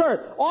face of this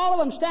earth, all of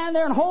them standing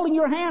there and holding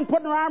your hand,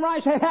 putting their arm around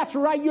you, say, that's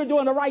right, you're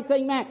doing the right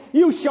thing, man.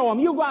 You show them.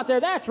 You go out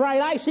there, that's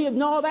right, I see it.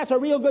 No, that's a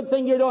real good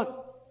thing you're doing.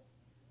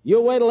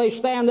 You wait till they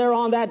stand there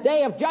on that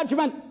day of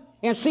judgment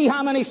and see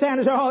how many stand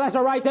and say, oh, that's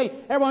the right thing.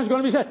 Everyone's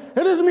going to be saying,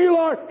 it isn't me,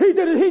 Lord. He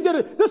did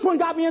it. This one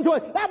got me into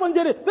it. That one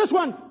did it. This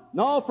one.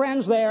 No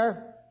friends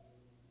there.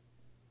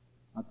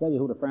 I'll tell you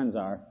who the friends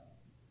are.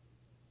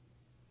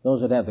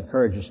 Those that have the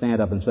courage to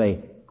stand up and say,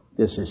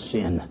 this is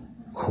sin.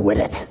 Quit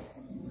it,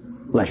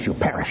 lest you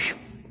perish.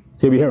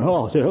 So you hear,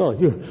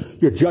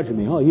 you're judging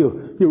me.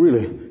 You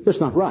really, that's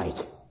not right.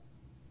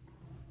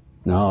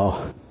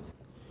 No.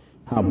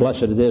 How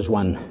blessed it is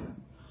when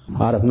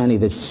out of many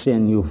that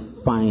sin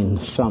you find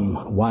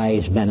some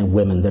wise men and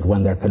women that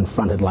when they're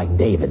confronted like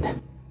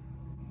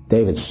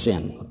David's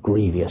sin,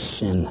 grievous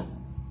sin.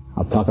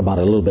 I'll talk about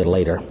it a little bit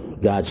later.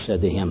 God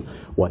said to him,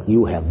 what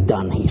you have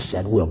done, he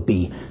said, will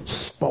be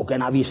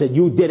spoken of. He said,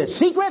 you did it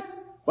secret,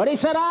 but he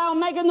said, I'll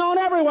make it known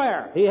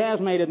everywhere. He has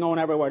made it known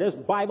everywhere. This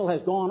Bible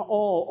has gone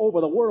all over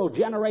the world,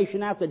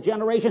 generation after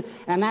generation,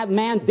 and that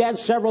man dead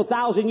several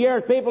thousand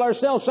years, people are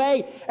still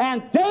saying,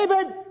 and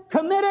David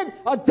committed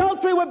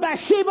adultery with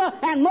Bathsheba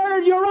and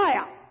murdered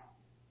Uriah.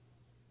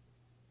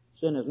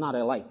 Sin is not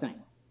a light thing.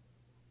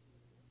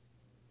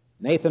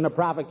 Nathan the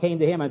prophet came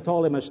to him and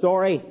told him a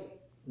story.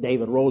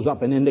 David rose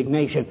up in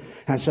indignation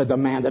and said, the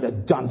man that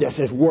had done this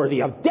is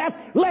worthy of death.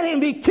 Let him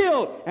be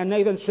killed. And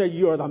Nathan said,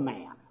 you're the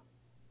man.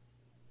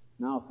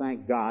 Now,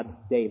 thank God,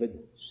 David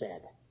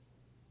said,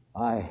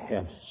 I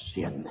have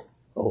sinned.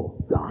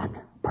 Oh, God,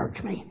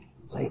 purge me.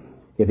 See,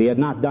 if he had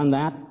not done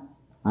that,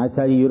 I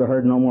tell you, you'd have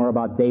heard no more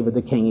about David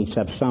the king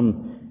except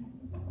some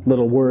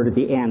little word at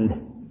the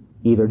end.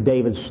 Either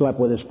David slept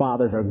with his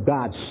fathers or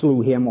God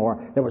slew him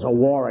or there was a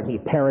war and he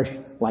perished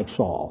like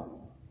Saul.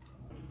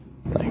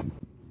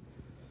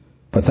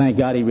 But thank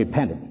God he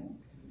repented.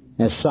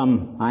 As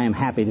some, I am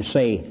happy to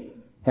say,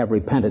 have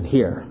repented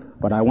here.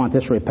 But I want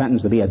this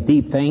repentance to be a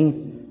deep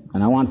thing,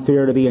 and I want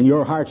fear to be in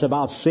your hearts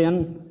about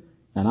sin,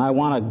 and I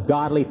want a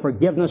godly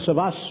forgiveness of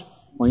us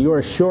when you're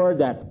assured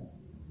that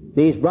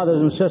these brothers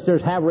and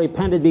sisters have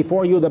repented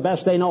before you the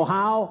best they know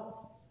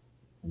how.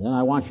 And then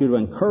I want you to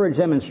encourage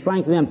them and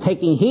strengthen them,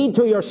 taking heed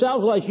to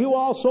yourselves lest you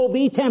also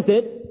be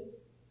tempted,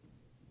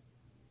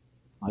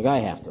 like I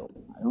have to.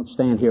 I don't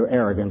stand here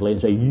arrogantly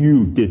and say,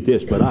 you did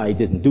this, but I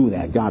didn't do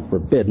that. God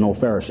forbid, no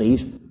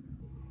Pharisees.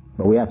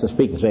 But we have to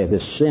speak and say,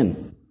 this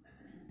sin.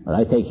 But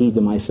I take heed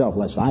to myself,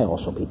 lest I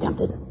also be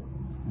tempted.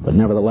 But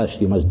nevertheless,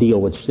 you must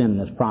deal with sin in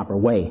this proper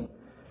way.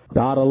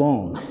 God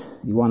alone.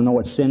 You want to know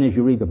what sin is,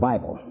 you read the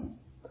Bible.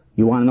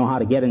 You want to know how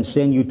to get in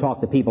sin, you talk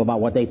to people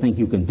about what they think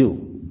you can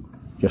do.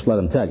 Just let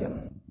them tell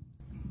you.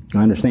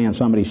 I understand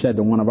somebody said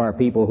to one of our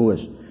people who has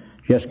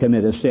just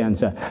committed a sin,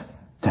 said,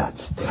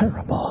 that's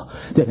terrible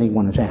that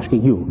anyone is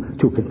asking you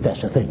to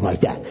confess a thing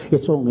like that.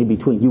 It's only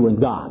between you and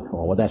God.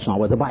 Oh, well, that's not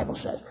what the Bible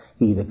says.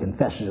 He that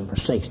confesses and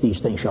forsakes these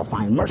things shall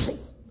find mercy.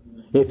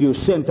 If you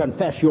sin,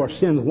 confess your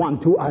sins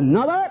one to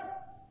another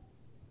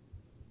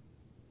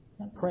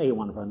and pray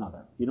one for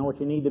another. You know what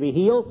you need to be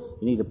healed?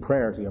 You need a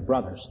prayer to your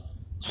brothers,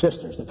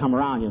 sisters to come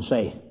around you and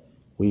say,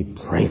 we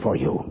pray for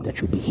you that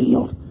you be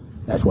healed.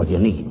 That's what you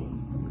need.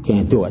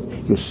 Can't do it.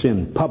 You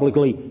sin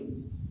publicly,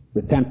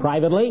 repent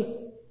privately.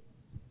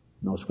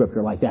 No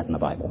scripture like that in the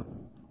Bible.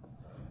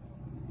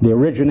 The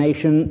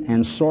origination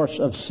and source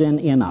of sin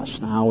in us.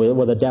 Now,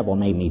 well, the devil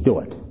made me do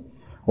it.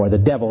 Or the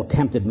devil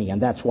tempted me, and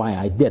that's why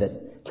I did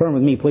it. Turn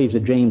with me, please, to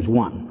James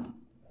 1.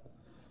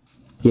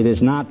 It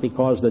is not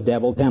because the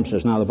devil tempts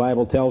us. Now, the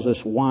Bible tells us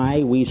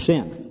why we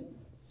sin.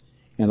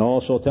 And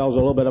also tells a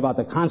little bit about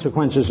the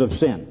consequences of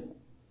sin.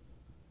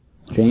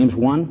 James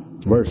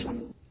 1, verse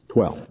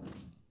 12.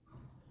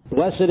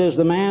 Blessed is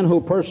the man who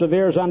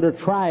perseveres under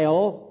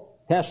trial,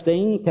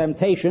 testing,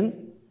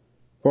 temptation,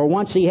 for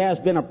once he has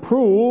been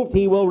approved,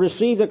 he will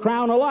receive the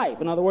crown of life.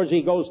 In other words,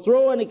 he goes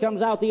through and he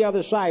comes out the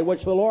other side,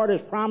 which the Lord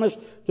has promised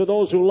to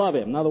those who love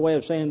him. Another way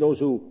of saying those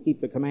who keep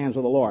the commands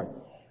of the Lord.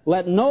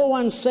 Let no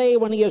one say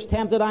when he is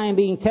tempted, I am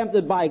being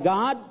tempted by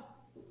God,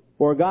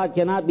 for God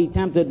cannot be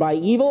tempted by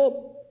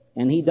evil,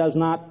 and he does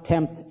not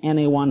tempt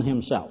anyone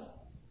himself.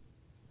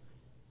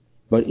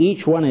 But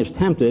each one is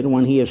tempted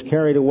when he is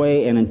carried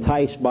away and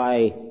enticed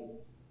by,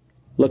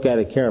 look at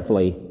it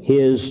carefully,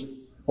 his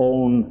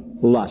own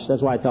lust.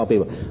 That's why I tell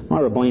people, don't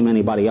ever blame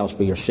anybody else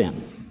for your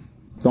sin.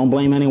 Don't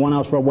blame anyone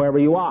else for wherever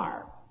you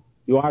are.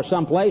 You are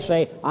someplace,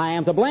 say, I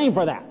am to blame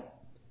for that.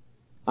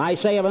 I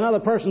say if another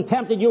person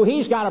tempted you,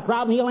 he's got a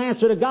problem, he'll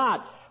answer to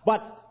God.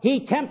 But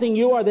he tempting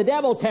you or the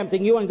devil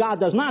tempting you, and God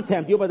does not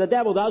tempt you, but the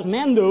devil does,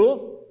 men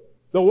do,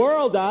 the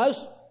world does.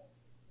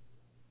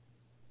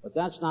 But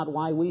that's not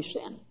why we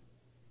sin.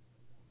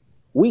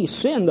 We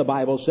sin, the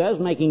Bible says,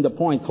 making the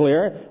point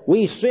clear.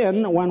 We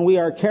sin when we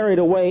are carried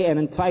away and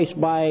enticed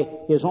by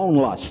his own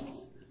lust.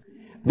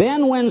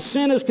 Then when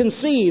sin is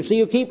conceived, so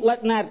you keep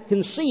letting that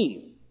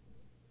conceive.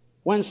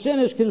 When sin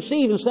is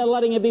conceived, instead of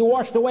letting it be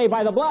washed away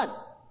by the blood,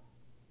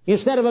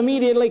 instead of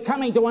immediately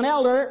coming to an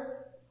elder,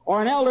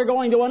 or an elder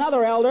going to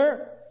another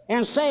elder,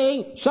 and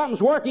saying,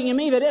 something's working in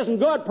me that isn't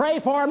good, pray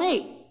for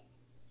me.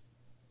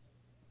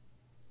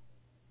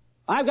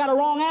 I've got a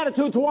wrong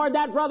attitude toward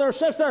that brother or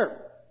sister.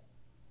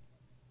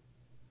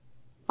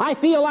 I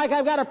feel like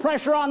I've got a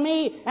pressure on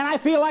me, and I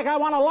feel like I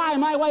want to lie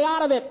my way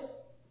out of it.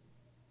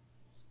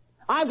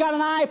 I've got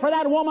an eye for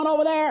that woman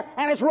over there,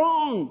 and it's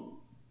wrong.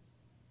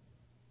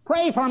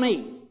 Pray for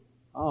me.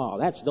 Oh,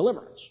 that's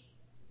deliverance.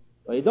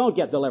 Well, you don't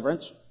get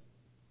deliverance.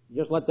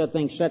 You just let that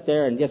thing sit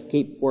there and just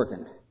keep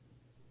working.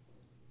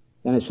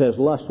 Then it says,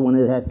 lust, when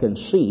it hath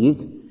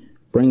conceived,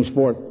 brings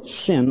forth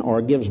sin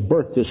or gives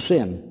birth to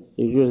sin.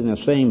 He's using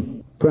the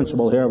same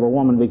principle here of a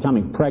woman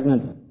becoming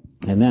pregnant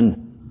and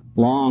then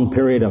Long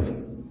period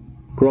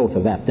of growth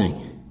of that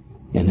thing,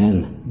 and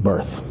then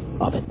birth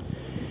of it.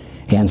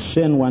 And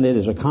sin, when it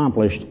is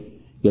accomplished,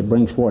 it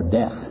brings forth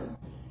death.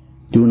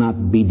 Do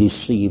not be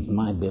deceived,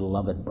 my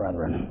beloved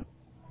brethren.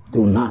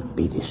 Do not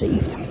be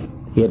deceived.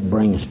 It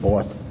brings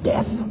forth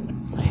death.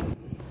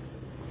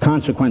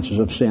 Consequences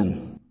of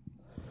sin.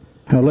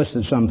 I've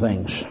listed some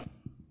things.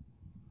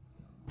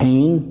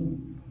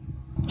 Pain,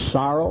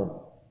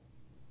 sorrow,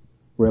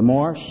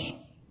 remorse,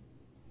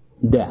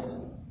 death.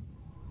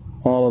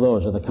 All of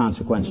those are the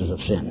consequences of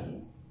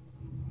sin.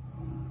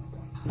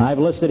 I've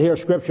listed here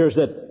scriptures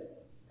that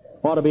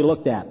ought to be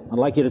looked at. I'd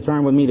like you to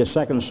turn with me to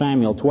 2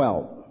 Samuel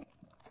 12.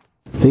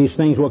 These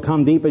things will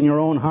come deep in your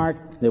own heart.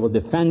 They will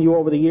defend you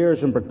over the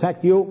years and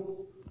protect you.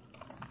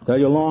 Tell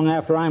you long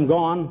after I'm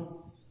gone.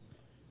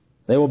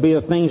 They will be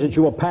the things that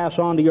you will pass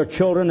on to your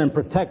children and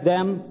protect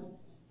them.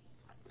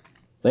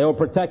 They will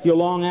protect you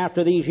long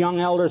after these young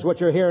elders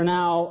which are here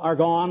now are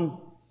gone.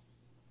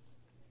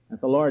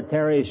 If the Lord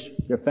tarries,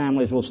 your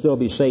families will still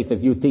be safe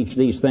if you teach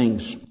these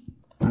things.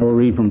 I will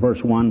read from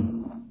verse 1.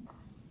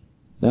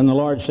 Then the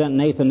Lord sent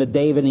Nathan to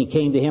David, and he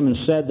came to him and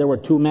said, there were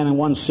 2 men in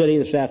one city.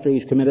 This after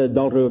he's committed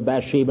adultery with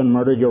Bathsheba and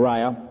murdered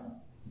Uriah.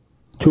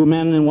 2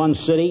 men in one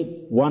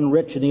city, one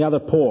rich and the other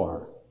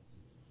poor.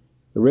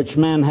 The rich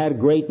man had a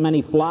great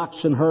many flocks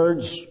and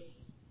herds.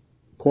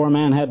 The poor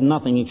man had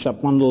nothing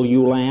except one little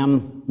ewe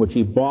lamb, which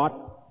he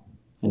bought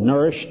and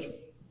nourished.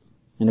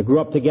 And it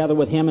grew up together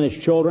with him and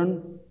his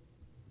children,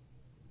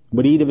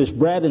 would eat of his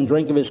bread and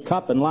drink of his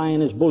cup and lie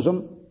in his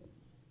bosom,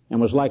 and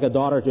was like a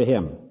daughter to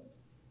him.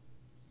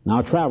 Now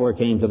a traveler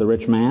came to the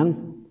rich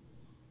man,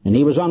 and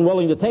he was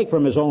unwilling to take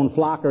from his own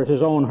flock or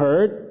his own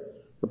herd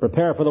to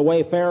prepare for the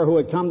wayfarer who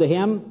had come to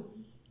him.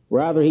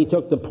 Rather, he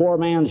took the poor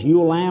man's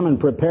ewe lamb and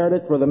prepared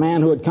it for the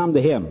man who had come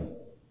to him.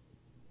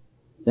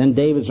 Then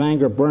David's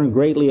anger burned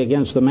greatly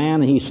against the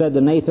man, and he said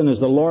to Nathan, as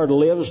the Lord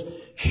lives,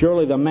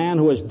 surely the man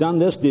who has done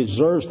this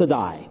deserves to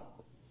die.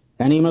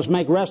 And he must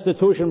make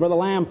restitution for the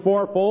lamb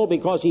fourfold,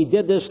 because he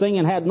did this thing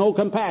and had no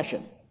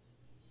compassion.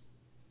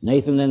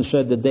 Nathan then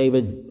said to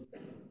David,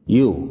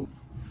 you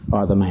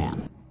are the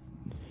man.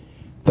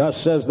 Thus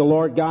says the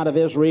Lord God of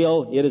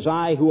Israel, it is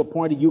I who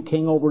appointed you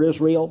king over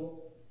Israel,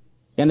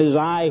 and it is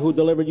I who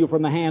delivered you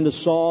from the hand of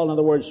Saul. In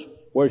other words,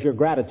 where's your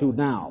gratitude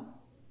now,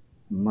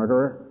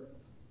 murderer?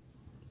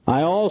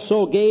 I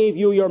also gave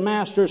you your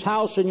master's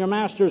house and your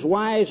master's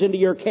wives into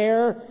your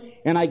care,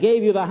 and I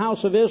gave you the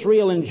house of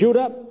Israel and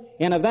Judah,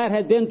 and if that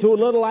had been too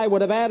little, I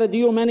would have added to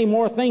you many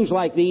more things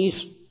like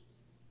these.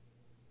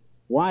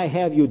 Why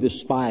have you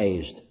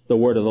despised the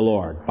word of the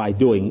Lord by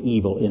doing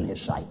evil in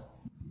his sight?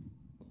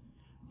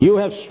 You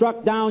have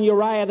struck down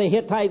Uriah the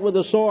Hittite with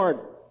the sword,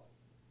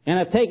 and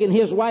have taken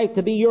his wife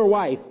to be your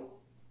wife,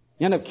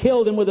 and have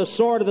killed him with the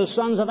sword of the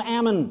sons of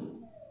Ammon.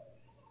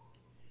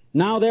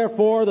 Now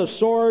therefore the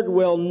sword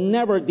will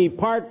never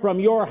depart from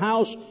your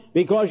house,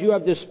 because you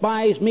have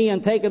despised me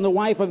and taken the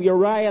wife of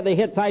Uriah the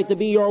Hittite to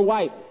be your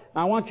wife.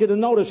 Now I want you to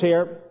notice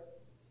here,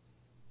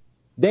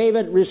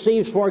 David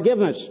receives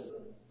forgiveness.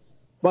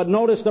 But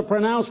notice the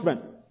pronouncement.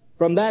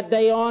 From that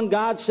day on,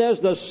 God says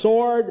the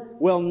sword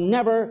will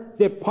never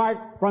depart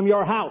from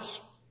your house.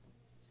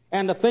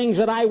 And the things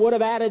that I would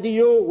have added to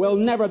you will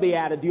never be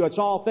added to you. It's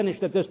all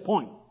finished at this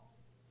point.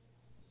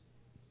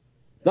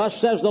 Thus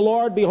says the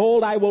Lord,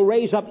 behold, I will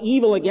raise up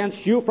evil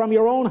against you from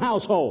your own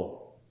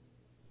household.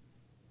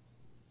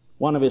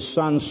 One of his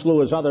sons slew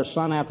his other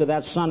son after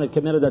that son had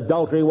committed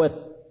adultery with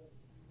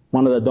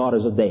one of the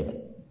daughters of David.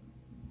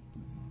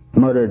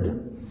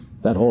 Murdered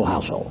that whole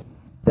household.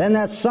 Then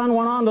that son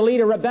went on to lead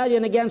a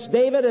rebellion against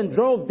David and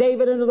drove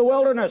David into the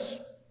wilderness.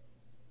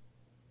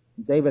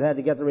 David had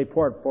to get the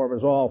report before it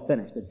was all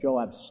finished that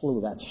Joab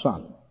slew that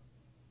son.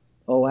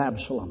 Oh,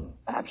 Absalom,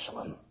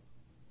 Absalom,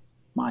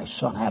 my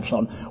son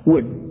Absalom,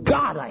 would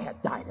God I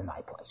had died in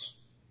thy place.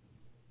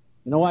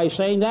 You know why he's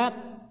saying that?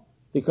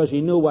 Because he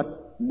knew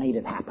what made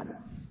it happen.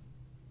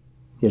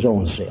 His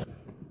own sin.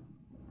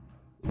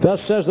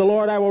 Thus says the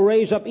Lord, I will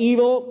raise up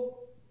evil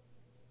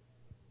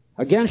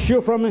against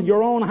you from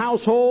your own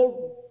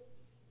household.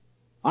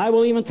 I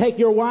will even take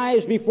your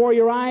wives before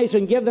your eyes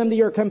and give them to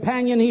your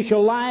companion. He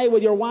shall lie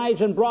with your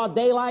wives in broad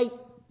daylight.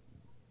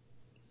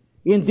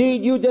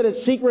 Indeed, you did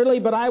it secretly,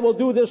 but I will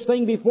do this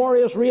thing before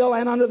Israel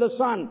and under the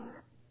sun.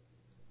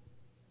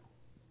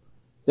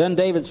 Then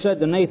David said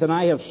to Nathan,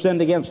 I have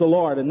sinned against the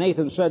Lord. And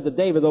Nathan said to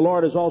David, the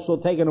Lord has also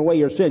taken away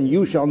your sin.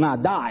 You shall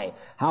not die.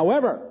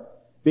 However,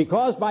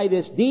 because by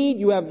this deed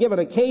you have given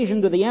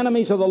occasion to the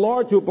enemies of the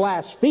Lord to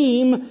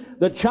blaspheme,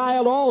 the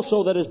child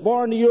also that is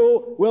born to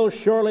you will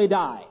surely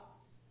die.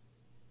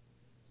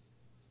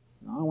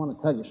 Now, I want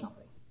to tell you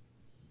something.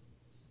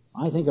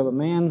 I think if a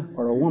man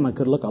or a woman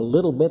could look a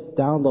little bit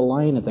down the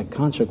line at the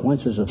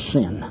consequences of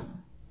sin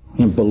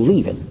and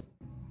believe it,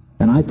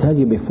 and I tell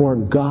you before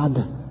God,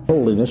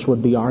 holiness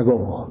would be our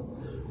goal.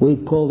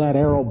 We'd pull that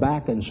arrow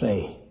back and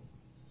say,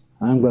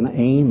 I'm going to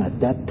aim at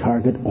that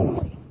target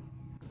only.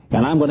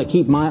 And I'm going to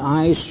keep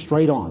my eyes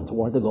straight on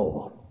toward the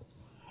goal.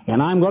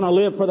 And I'm going to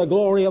live for the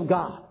glory of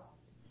God.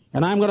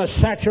 And I'm going to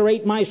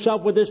saturate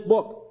myself with this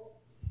book.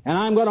 And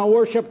I'm going to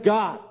worship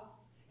God.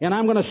 And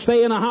I'm going to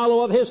stay in the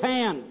hollow of His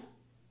hand.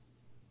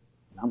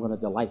 And I'm going to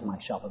delight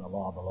myself in the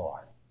law of the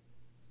Lord.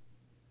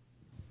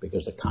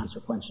 Because the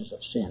consequences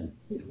of sin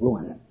is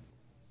ruin.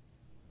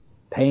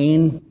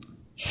 Pain,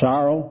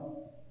 sorrow.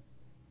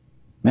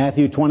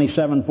 Matthew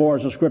 27:4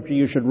 is a scripture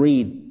you should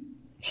read.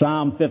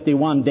 Psalm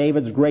 51,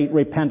 David's great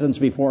repentance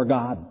before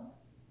God.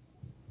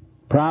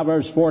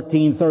 Proverbs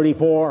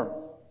 14:34.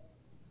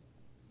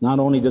 Not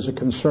only does it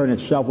concern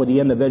itself with the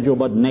individual,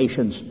 but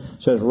nations.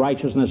 It says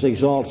righteousness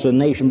exalts a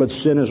nation, but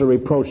sin is a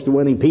reproach to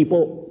any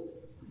people.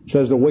 It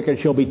says the wicked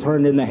shall be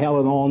turned into hell,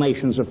 and all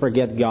nations will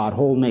forget God.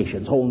 Whole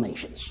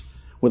nations.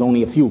 With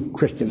only a few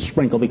Christians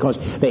sprinkled because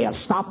they have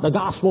stopped the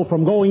gospel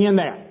from going in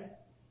there.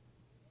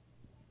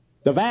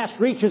 The vast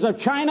reaches of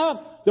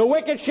China, the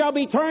wicked shall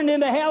be turned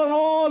into hell, and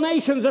all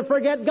nations will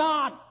forget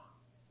God.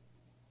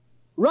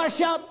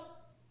 Russia,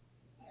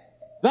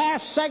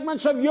 vast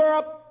segments of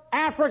Europe,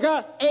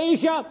 Africa,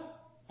 Asia,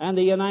 and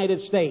the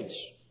United States.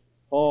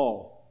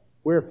 Oh,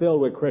 we're filled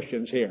with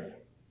Christians here.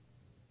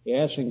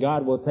 Yes, and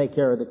God will take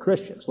care of the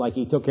Christians like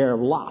He took care of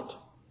Lot.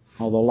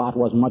 Although Lot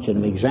wasn't much of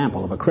an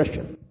example of a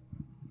Christian.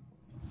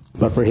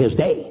 But for his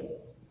day,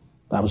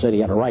 the Bible said he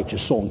had a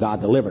righteous soul and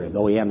God delivered him,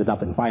 though he ended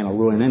up in final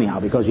ruin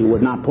anyhow because he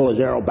would not pull his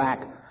arrow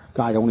back.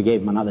 God only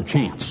gave him another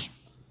chance.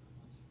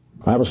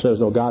 The Bible says,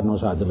 though God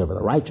knows how to deliver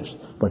the righteous,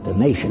 but the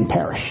nation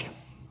perished.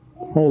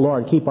 Oh,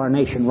 Lord, keep our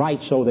nation right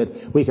so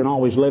that we can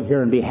always live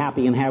here and be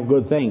happy and have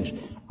good things.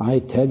 I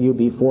tell you,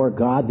 before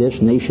God,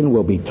 this nation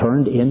will be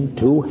turned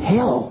into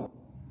hell.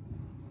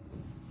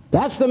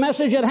 That's the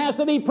message that has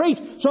to be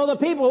preached so the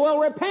people will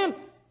repent.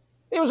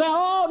 People say,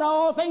 oh,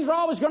 no, things are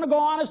always going to go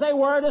on as they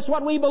were. This is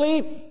what we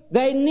believe.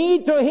 They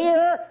need to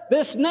hear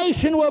this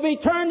nation will be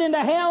turned into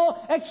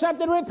hell except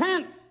they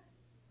repent.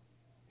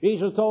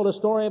 Jesus told a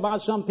story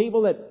about some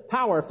people that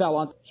power fell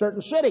on a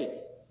certain city.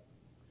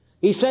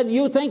 He said,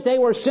 you think they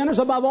were sinners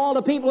above all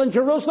the people in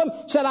Jerusalem?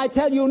 He said, I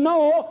tell you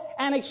no,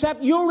 and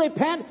except you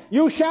repent,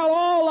 you shall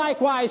all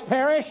likewise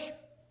perish.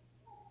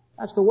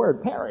 That's the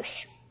word, perish.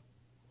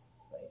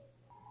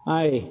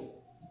 I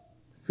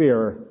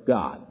fear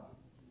God.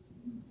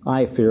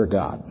 I fear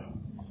God.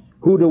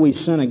 Who do we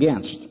sin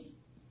against?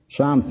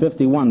 Psalm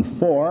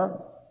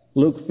 51:4,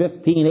 Luke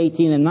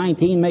 15:18 and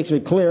 19 makes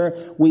it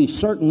clear we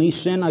certainly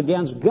sin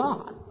against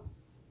God.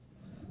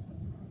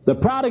 The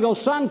prodigal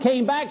son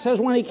came back, says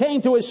when he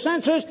came to his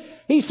senses,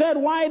 he said,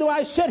 why do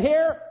I sit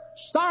here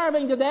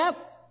starving to death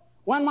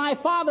when my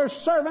father's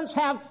servants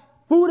have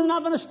food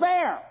enough and to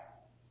spare?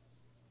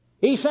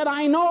 He said,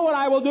 I know what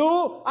I will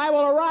do. I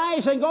will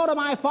arise and go to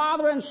my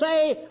father and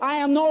say, I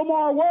am no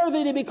more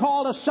worthy to be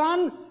called a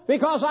son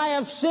because I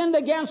have sinned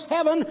against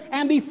heaven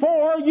and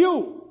before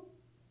you.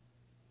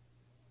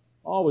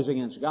 Always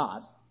against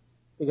God,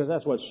 because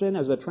that's what sin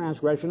is, the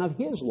transgression of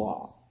His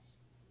law.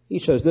 He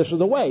says, this is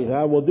the way.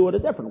 I will do it a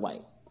different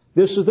way.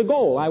 This is the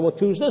goal. I will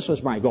choose this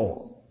as my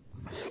goal.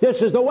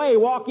 This is the way.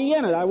 Walk ye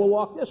in it. I will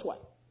walk this way.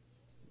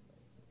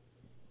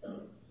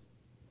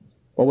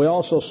 But we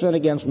also sin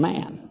against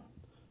man.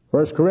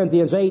 1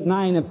 Corinthians 8,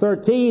 9, and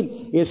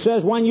 13, it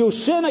says, when you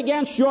sin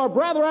against your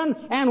brethren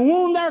and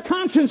wound their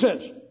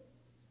consciences.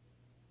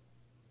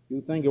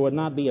 You think it would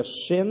not be a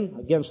sin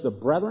against the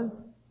brethren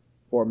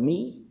for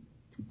me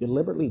to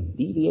deliberately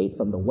deviate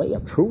from the way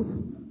of truth?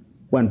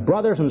 When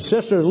brothers and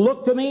sisters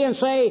look to me and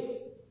say,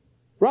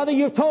 brother,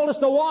 you've told us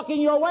to walk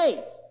in your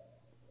way.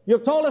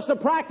 You've told us to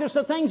practice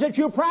the things that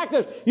you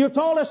practice. You've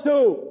told us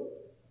to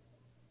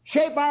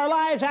shape our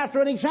lives after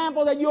an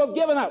example that you have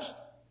given us.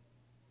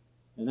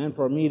 And then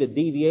for me to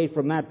deviate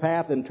from that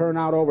path and turn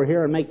out over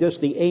here and make this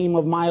the aim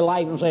of my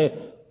life and say,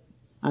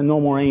 I'm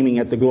no more aiming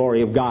at the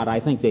glory of God. I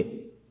think that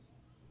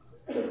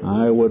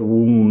I would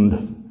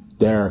wound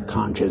their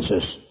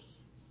consciences.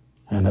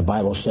 And the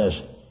Bible says,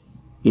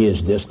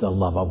 is this the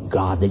love of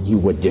God that you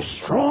would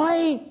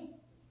destroy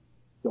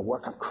the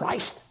work of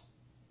Christ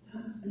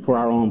for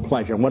our own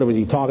pleasure? And what was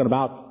he talking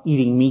about?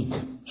 Eating meat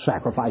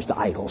sacrificed to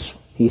idols.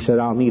 He said,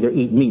 I'll neither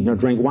eat meat nor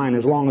drink wine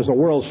as long as the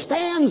world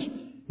stands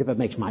if it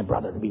makes my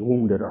brother to be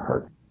wounded or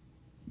hurt.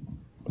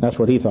 That's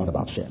what he thought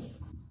about sin.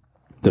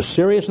 The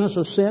seriousness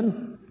of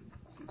sin,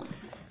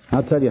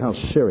 I'll tell you how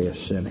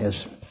serious sin is.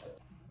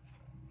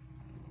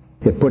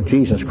 It put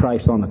Jesus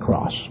Christ on the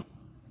cross.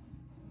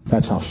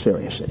 That's how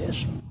serious it is.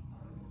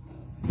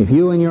 If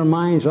you in your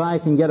mind's eye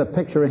can get a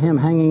picture of Him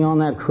hanging on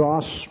that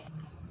cross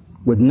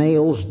with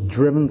nails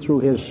driven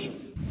through His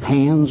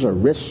hands or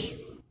wrists,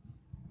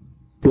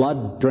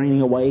 blood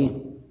draining away,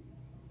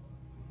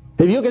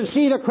 if you can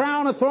see the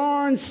crown of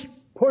thorns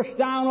pushed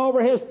down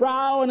over His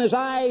brow and His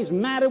eyes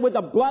matted with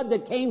the blood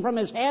that came from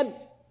His head,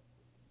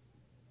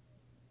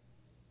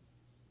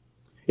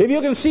 if you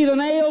can see the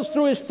nails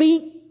through His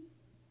feet,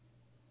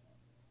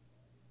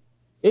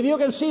 if you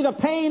can see the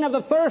pain of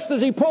the thirst as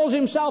He pulls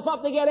Himself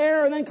up to get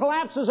air and then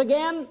collapses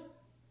again,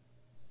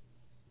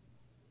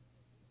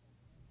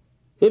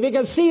 if you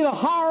can see the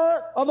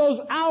horror of those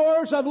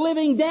hours of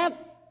living death,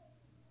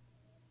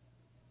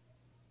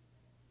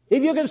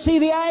 If you can see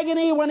the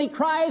agony when he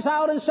cries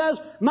out and says,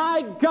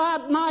 my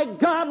God,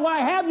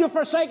 why have you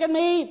forsaken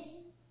me?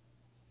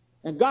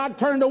 And God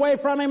turned away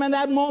from him in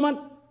that moment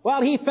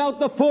while he felt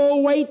the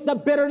full weight, the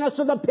bitterness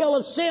of the pill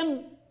of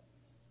sin.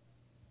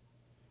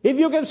 If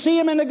you can see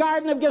him in the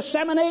Garden of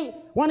Gethsemane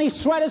when he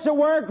sweat, as it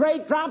were,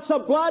 great drops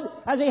of blood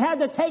as he had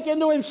to take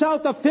into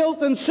himself the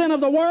filth and sin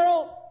of the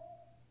world.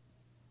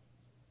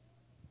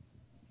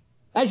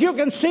 As you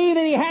can see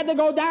that he had to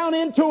go down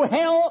into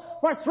hell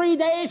for 3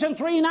 days and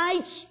 3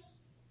 nights.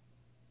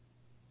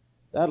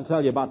 That'll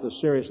tell you about the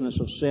seriousness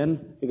of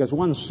sin, because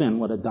one sin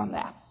would have done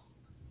that.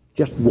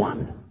 Just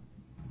one.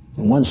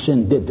 And one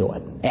sin did do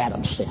it.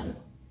 Adam's sin.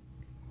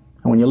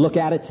 And when you look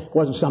at it, it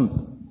wasn't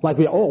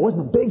it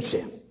wasn't a big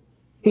sin.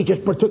 He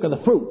just partook of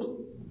the fruit.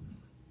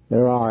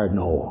 There are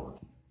no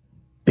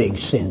big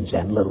sins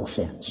and little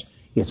sins.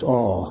 It's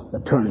all the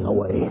turning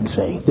away and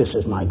saying, this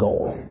is my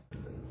goal.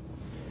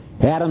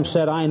 Adam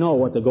said, I know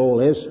what the goal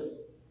is,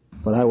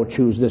 but I will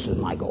choose this as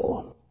my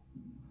goal.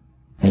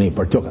 And he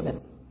partook of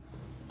it.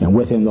 And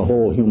with him the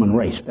whole human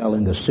race fell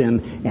into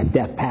sin, and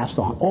death passed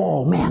on.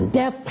 Oh man,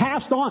 death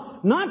passed on.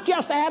 Not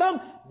just Adam,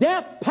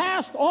 death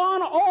passed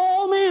on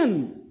all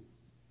men.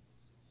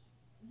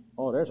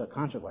 Oh, there's a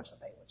consequence to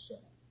pay with sin.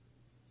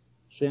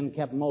 Sin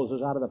kept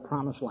Moses out of the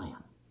promised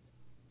land.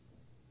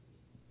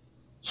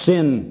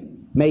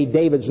 Sin made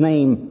David's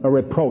name a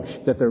reproach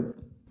that there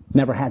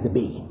never had to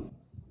be.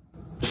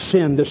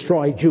 Sin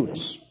destroyed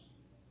Judas.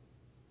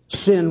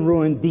 Sin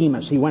ruined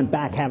Demas. He went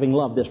back having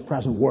loved this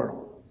present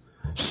world.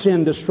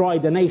 Sin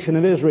destroyed the nation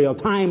of Israel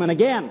time and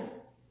again.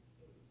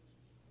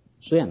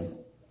 Sin.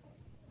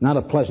 Not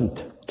a pleasant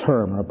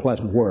term or a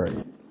pleasant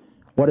word.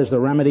 What is the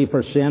remedy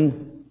for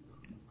sin?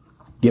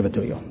 Give it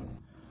to you.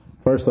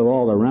 First of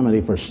all, the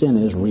remedy for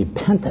sin is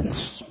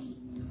repentance.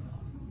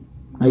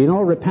 Now, you know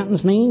what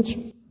repentance means?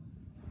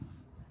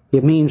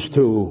 It means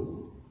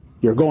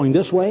you're going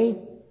this way,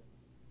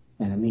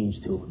 and it means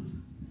to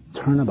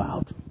turn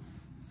about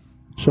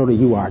so that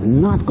you are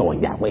not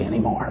going that way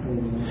anymore.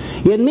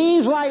 It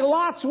means, like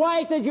Lot's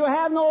wife, that you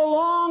have no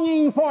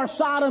longing for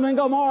Sodom and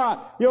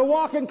Gomorrah. You're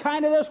walking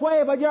kind of this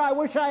way, but I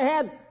wish I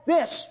had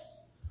this.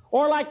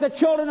 Or like the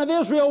children of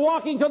Israel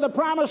walking to the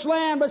promised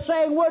land, but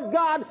saying, would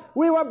God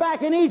we were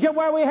back in Egypt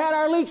where we had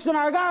our leeks and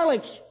our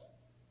garlics.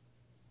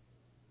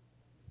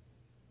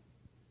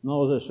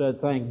 Moses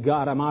said, thank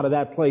God I'm out of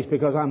that place,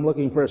 because I'm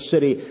looking for a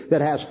city that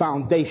has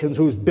foundations,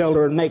 whose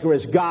builder and maker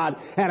is God,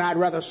 and I'd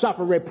rather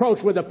suffer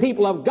reproach with the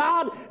people of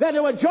God than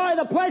to enjoy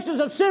the pleasures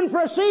of sin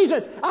for a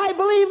season. I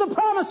believe the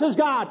promise is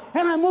God,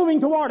 and I'm moving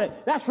toward it.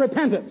 That's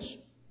repentance.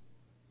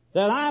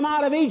 That I'm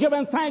out of Egypt,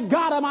 and thank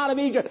God I'm out of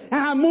Egypt, and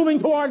I'm moving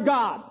toward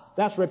God.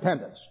 That's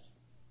repentance.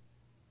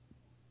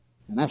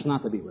 And that's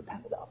not to be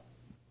repented of.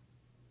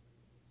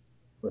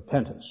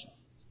 Repentance.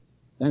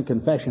 Then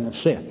confession of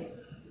sin.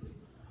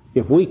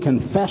 If we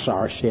confess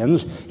our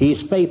sins,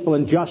 He's faithful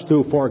and just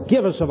to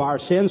forgive us of our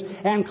sins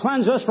and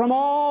cleanse us from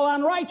all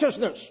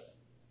unrighteousness.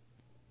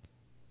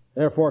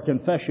 Therefore,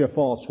 confess your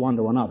faults one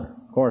to another.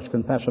 Of course,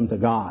 confess them to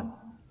God.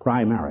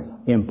 Primary.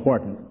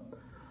 Important.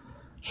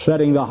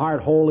 Setting the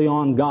heart wholly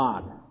on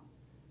God.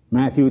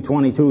 Matthew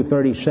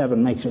 22:37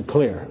 makes it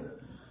clear.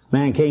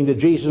 Man came to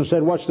Jesus and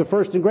said, what's the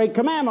first and great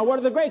commandment? What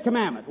are the great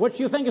commandments? Which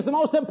do you think is the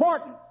most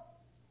important?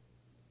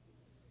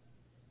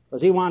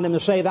 Because he wanted him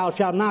to say, thou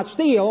shalt not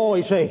steal. Oh,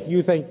 he say,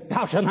 you think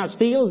thou shalt not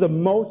steal is the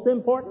most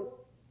important?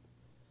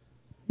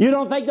 You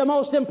don't think the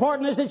most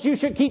important is that you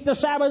should keep the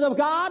Sabbath of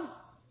God?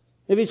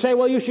 If you say,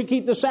 well, you should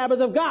keep the Sabbath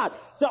of God.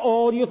 So,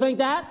 oh, do you think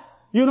that?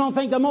 You don't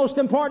think the most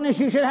important is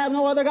you should have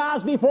no other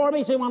gods before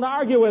me? So you want to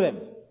argue with him.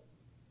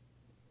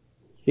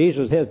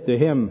 Jesus said to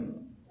him,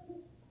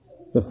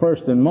 the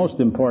first and most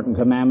important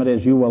commandment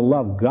is you will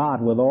love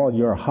God with all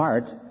your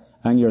heart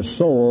and your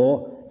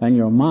soul and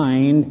your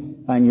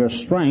mind and your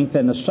strength.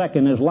 And the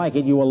second is like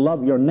it, you will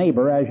love your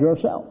neighbor as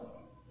yourself.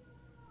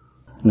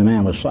 And the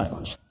man was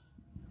silenced.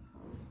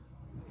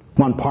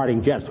 One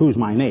parting jest, who's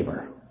my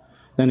neighbor?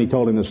 Then he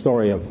told him the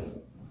story of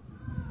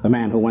the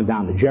man who went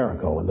down to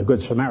Jericho and the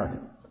Good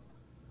Samaritan.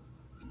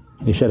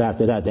 He said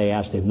after that they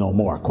asked him no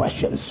more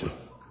questions.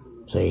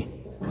 See,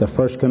 the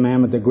first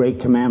commandment, the great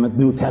commandment,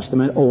 New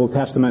Testament, Old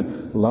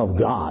Testament, love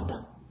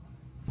God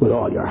with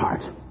all your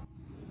heart.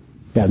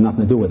 It has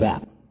nothing to do with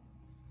that.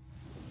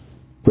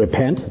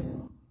 Repent,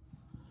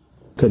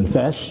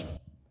 confess,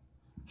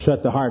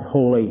 set the heart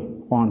wholly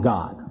on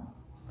God.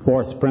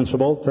 Fourth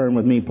principle, turn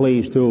with me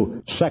please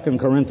to 2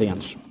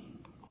 Corinthians.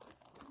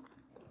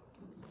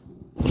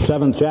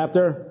 7th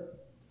chapter.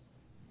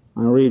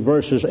 I'm going to read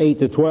verses 8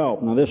 to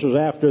 12. Now this was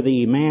after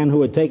the man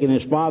who had taken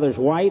his father's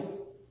wife,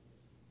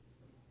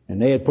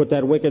 and they had put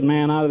that wicked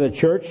man out of the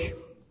church.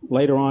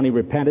 Later on he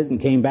repented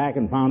and came back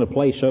and found a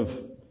place of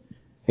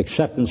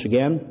acceptance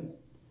again.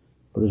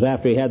 But it was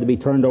after he had to be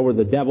turned over to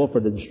the devil for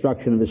the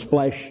destruction of his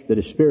flesh that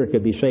his spirit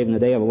could be saved in the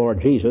day of the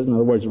Lord Jesus. In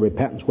other words, the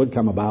repentance would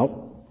come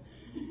about.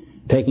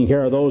 Taking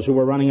care of those who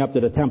were running up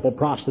to the temple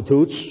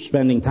prostitutes,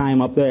 spending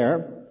time up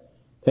there.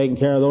 Taking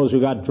care of those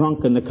who got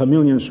drunk in the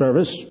communion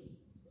service.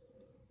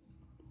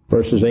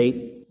 Verses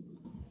 8.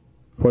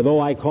 For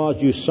though I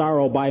caused you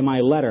sorrow by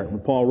my letter,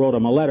 Paul wrote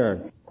him a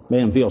letter,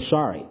 made him feel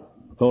sorry.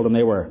 Told him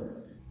they were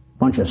a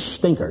bunch of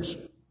stinkers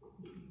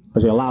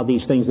because they allowed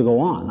these things to go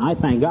on. I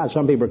thank God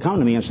some people are coming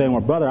to me and saying,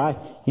 well, brother,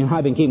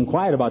 I've been keeping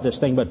quiet about this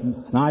thing, but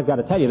now I've got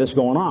to tell you this is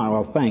going on.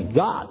 Well, thank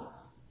God.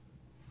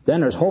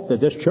 Then there's hope that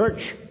this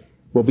church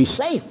will be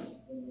safe.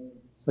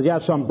 But you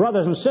have some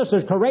brothers and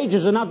sisters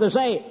courageous enough to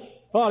say,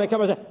 oh, they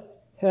come and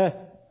say,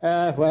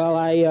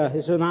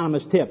 it's an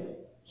anonymous tip.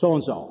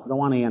 So-and-so. I don't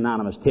want any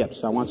anonymous tips.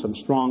 I want some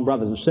strong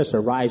brothers and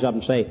sisters rise up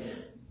and say,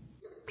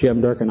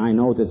 Jim Durkin, I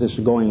know that this is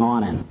going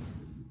on, and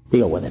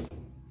deal with it.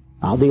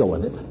 I'll deal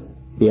with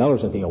it. The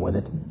elders will deal with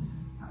it.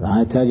 And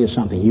I tell you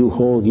something, you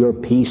hold your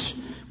peace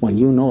when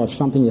you know of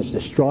something that's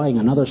destroying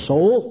another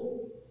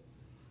soul.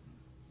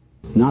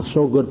 Not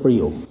so good for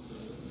you,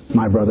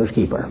 my brother's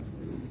keeper.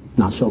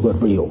 Not so good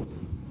for you.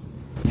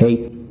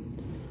 8.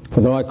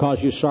 For though I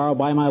caused you sorrow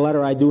by my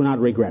letter, I do not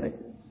regret it.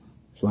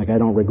 It's like I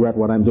don't regret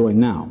what I'm doing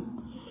now.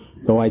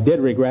 Though I did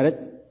regret it,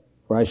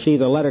 for I see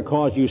the letter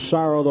caused you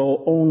sorrow,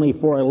 though only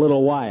for a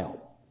little while.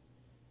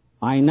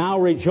 I now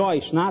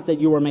rejoice, not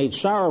that you were made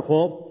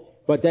sorrowful,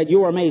 but that you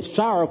were made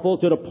sorrowful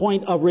to the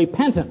point of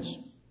repentance.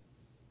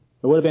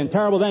 It would have been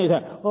terrible then. You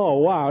say, oh,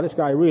 wow, this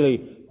guy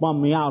really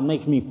bummed me out,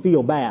 makes me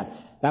feel bad.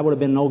 That would have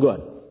been no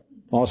good.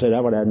 Paul said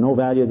that would have no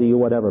value to you,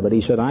 whatever. But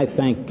he said, I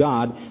thank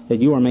God that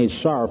you were made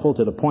sorrowful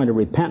to the point of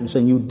repentance,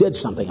 and you did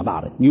something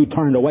about it. You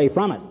turned away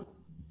from it.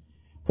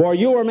 For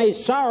you were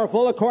made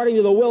sorrowful according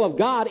to the will of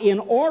God, in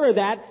order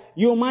that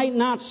you might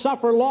not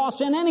suffer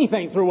loss in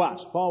anything through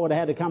us. Paul would have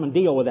had to come and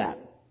deal with that.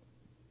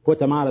 Put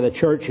them out of the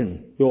church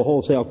and do a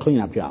wholesale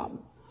cleanup job.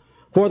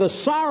 For the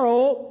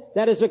sorrow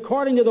that is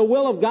according to the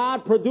will of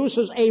God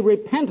produces a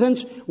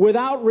repentance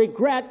without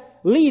regret,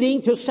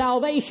 leading to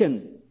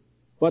salvation.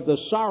 But the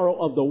sorrow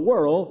of the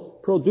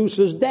world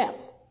produces death.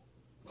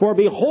 For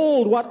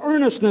behold, what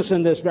earnestness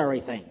in this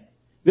very thing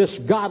this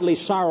godly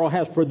sorrow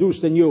has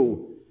produced in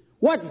you.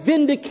 What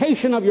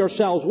vindication of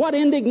yourselves, what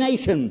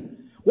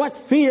indignation, what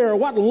fear,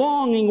 what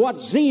longing, what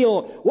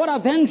zeal, what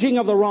avenging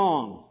of the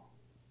wrong.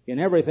 In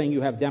everything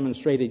you have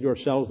demonstrated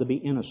yourselves to be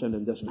innocent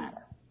in this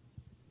matter.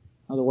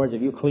 In other words,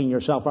 if you clean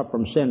yourself up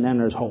from sin, then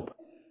there's hope.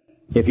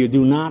 If you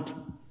do not,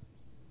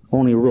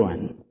 only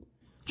ruin.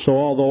 So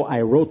although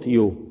I wrote to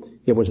you,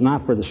 it was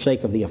not for the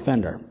sake of the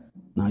offender.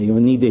 Now you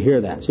need to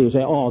hear that. So you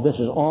say, oh, this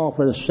is all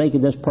for the sake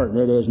of this person.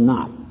 It is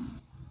not.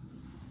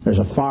 There's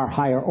a far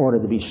higher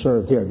order to be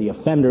served here. The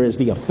offender is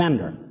the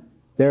offender.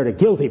 They're the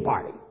guilty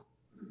party.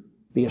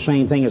 Be the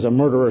same thing as a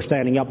murderer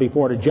standing up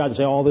before the judge and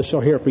say, oh, this is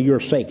here for your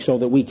sake so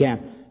that we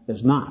can't.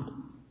 There's not.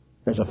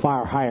 There's a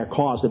far higher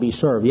cause to be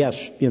served. Yes,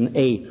 in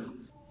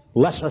a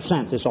lesser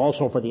sense, it's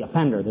also for the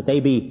offender, that they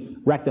be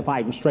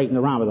rectified and straightened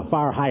around with a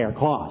far higher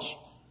cause.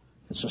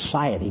 That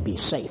society be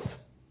safe.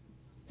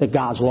 That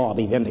God's law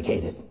be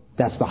vindicated.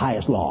 That's the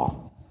highest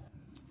law.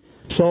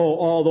 So,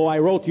 although I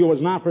wrote to you, it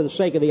was not for the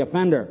sake of the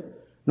offender,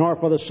 nor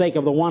for the sake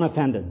of the one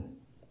offended,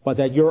 but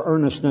that your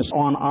earnestness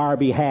on our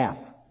behalf.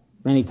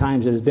 Many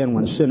times it has been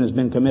when sin has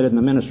been committed and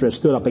the minister has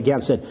stood up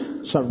against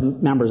it,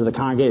 some members of the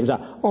congregation say,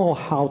 oh,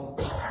 how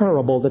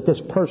terrible that this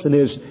person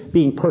is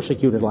being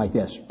persecuted like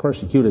this.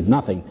 Persecuted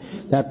nothing.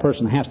 That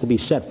person has to be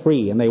set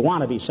free, and they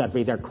want to be set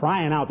free. They're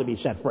crying out to be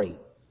set free.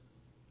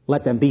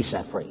 Let them be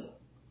set free.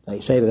 They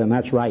say to them,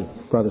 that's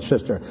right, brother,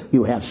 sister,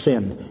 you have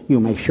sinned. You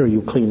make sure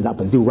you clean it up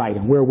and do right,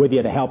 and we're with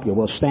you to help you.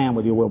 We'll stand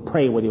with you. We'll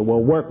pray with you.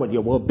 We'll work with you.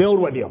 We'll build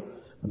with you.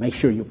 But make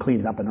sure you clean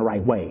it up in the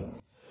right way.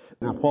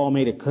 Now, Paul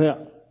made it clear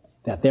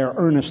that their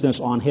earnestness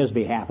on his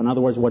behalf, in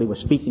other words, what he was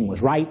speaking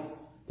was right.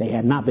 They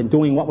had not been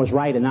doing what was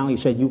right, and now he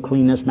said, you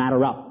clean this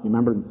matter up. You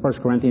remember in 1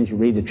 Corinthians, you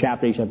read the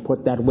chapter, he said,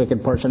 put that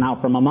wicked person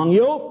out from among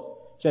you.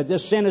 He said,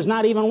 this sin has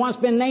not even once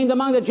been named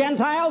among the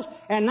Gentiles,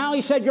 and now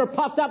he said, you're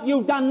puffed up,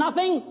 you've done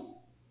nothing.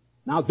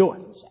 Now do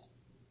it, he said.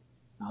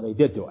 Now they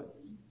did do it.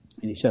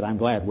 And he said, I'm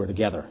glad we're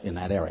together in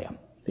that area,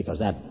 because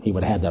that he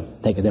would have had to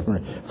take a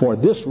different... For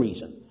this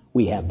reason,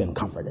 we have been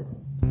comforted.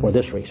 For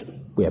this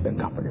reason, we have been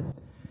comforted.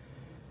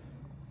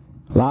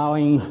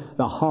 Allowing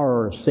the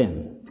horror of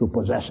sin to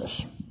possess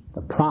us.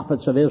 The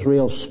prophets of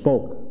Israel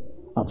spoke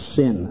of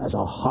sin as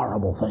a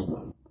horrible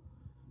thing.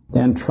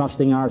 Then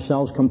trusting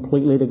ourselves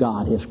completely to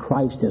God, His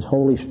Christ, His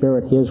Holy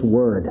Spirit, His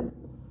Word.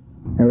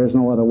 There is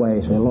no other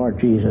way. Say, Lord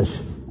Jesus,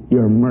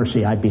 your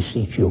mercy, I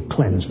beseech you,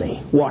 cleanse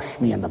me. Wash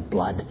me in the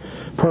blood.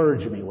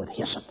 Purge me with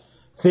hyssop.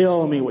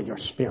 Fill me with your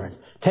Spirit.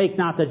 Take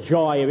not the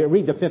joy of it.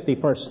 Read the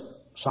 51st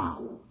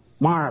Psalm.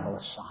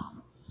 Marvelous Psalm.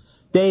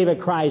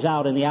 David cries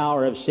out in the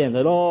hour of sin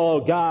that,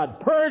 oh God,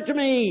 purge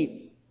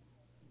me.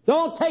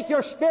 Don't take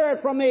your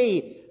Spirit from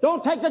me.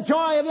 Don't take the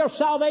joy of your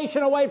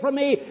salvation away from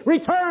me.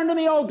 Return to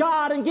me, oh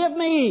God, and give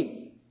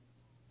me.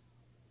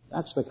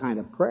 That's the kind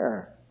of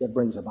prayer that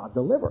brings about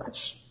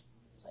deliverance.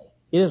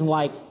 It isn't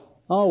like,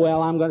 oh,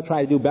 well, I'm going to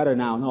try to do better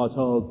now. No, it's,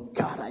 oh,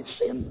 God, I've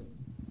sinned.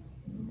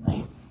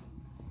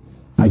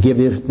 I give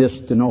you this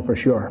to know for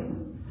sure,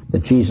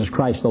 that Jesus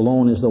Christ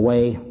alone is the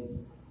way,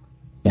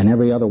 and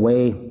every other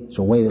way is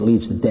a way that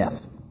leads to death.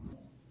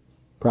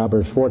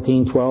 Proverbs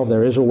 14:12,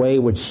 there is a way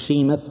which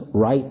seemeth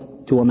right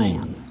to a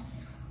man,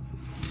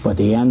 but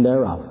the end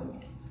thereof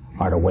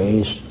are the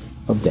ways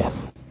of death.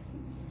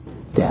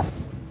 Death.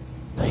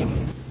 See?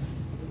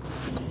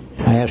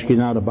 I ask you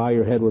now to bow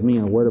your head with me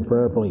in a word of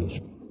prayer, please.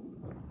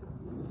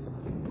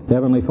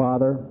 Heavenly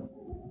Father,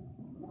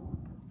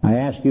 I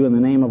ask you in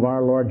the name of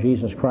our Lord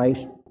Jesus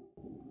Christ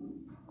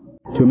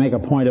to make a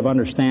point of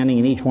understanding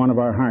in each one of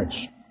our hearts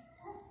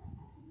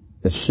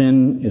that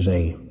sin is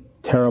a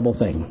terrible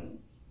thing.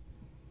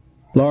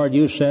 Lord,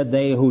 you said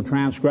they who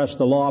transgress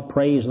the law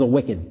praise the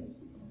wicked,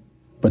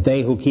 but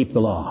they who keep the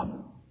law,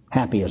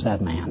 happy is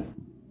that man.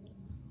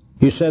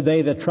 You said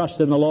they that trust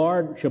in the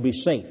Lord shall be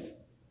safe,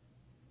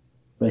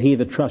 but he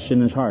that trusts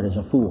in his heart is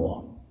a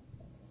fool.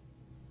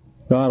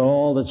 God,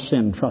 all that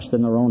sin trust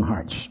in their own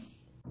hearts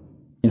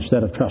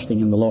instead of trusting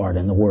in the Lord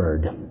and the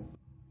Word.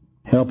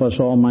 Help us,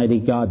 Almighty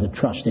God, to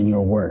trust in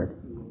your Word.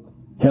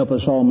 Help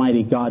us,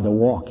 Almighty God, to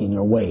walk in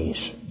your ways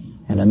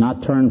and to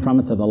not turn from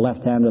it to the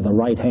left hand or the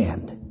right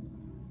hand,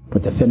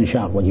 but to finish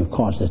out what you've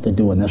caused us to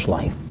do in this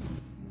life.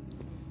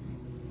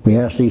 We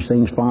ask these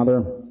things,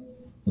 Father,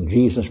 in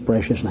Jesus'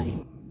 precious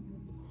name.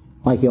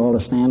 I'd like you all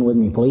to stand with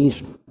me, please.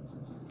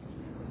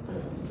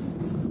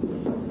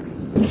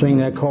 Sing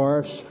that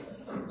chorus.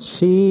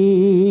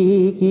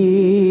 Seek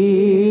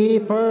ye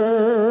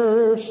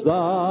first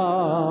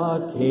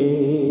the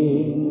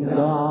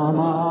kingdom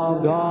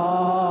of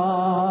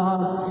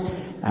God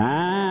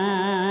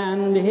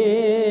and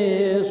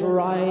his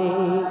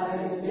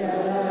righteousness,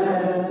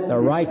 the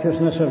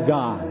righteousness of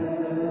God,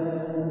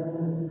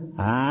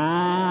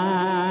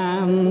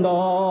 and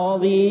all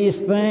these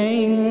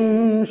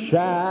things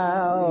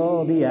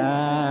shall be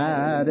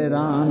added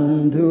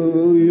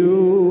unto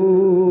you.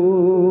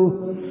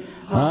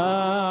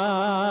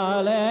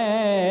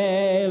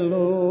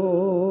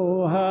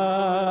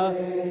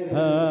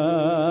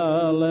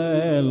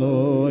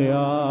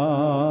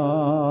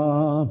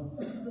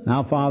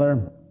 Now,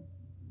 Father,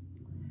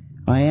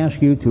 I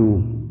ask you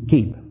to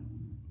keep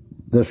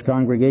this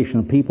congregation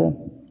of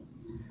people,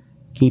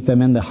 keep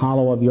them in the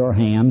hollow of your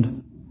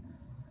hand.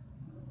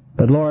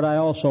 But, Lord, I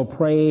also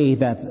pray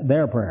that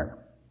their prayer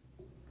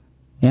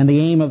and the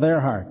aim of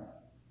their heart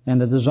and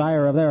the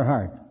desire of their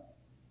heart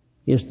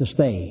is to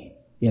stay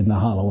in the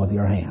hollow of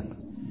your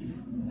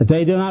hand. That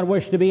they do not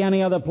wish to be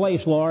any other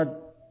place, Lord.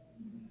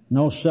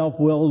 No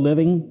self-willed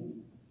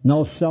living,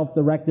 no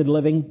self-directed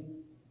living,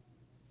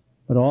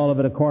 but all of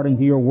it according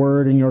to your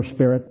word and your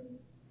spirit.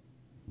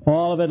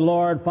 All of it,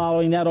 Lord,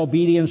 following that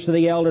obedience to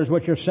the elders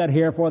which are set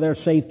here for their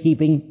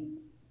safekeeping.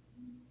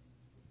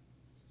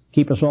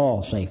 Keep us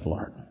all safe,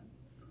 Lord.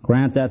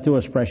 Grant that to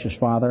us, precious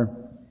Father,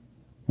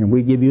 and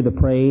we give you the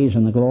praise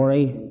and the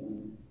glory.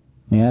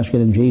 We ask it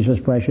in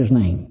Jesus' precious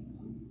name.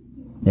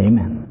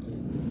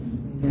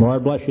 Amen.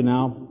 Lord bless you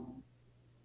now.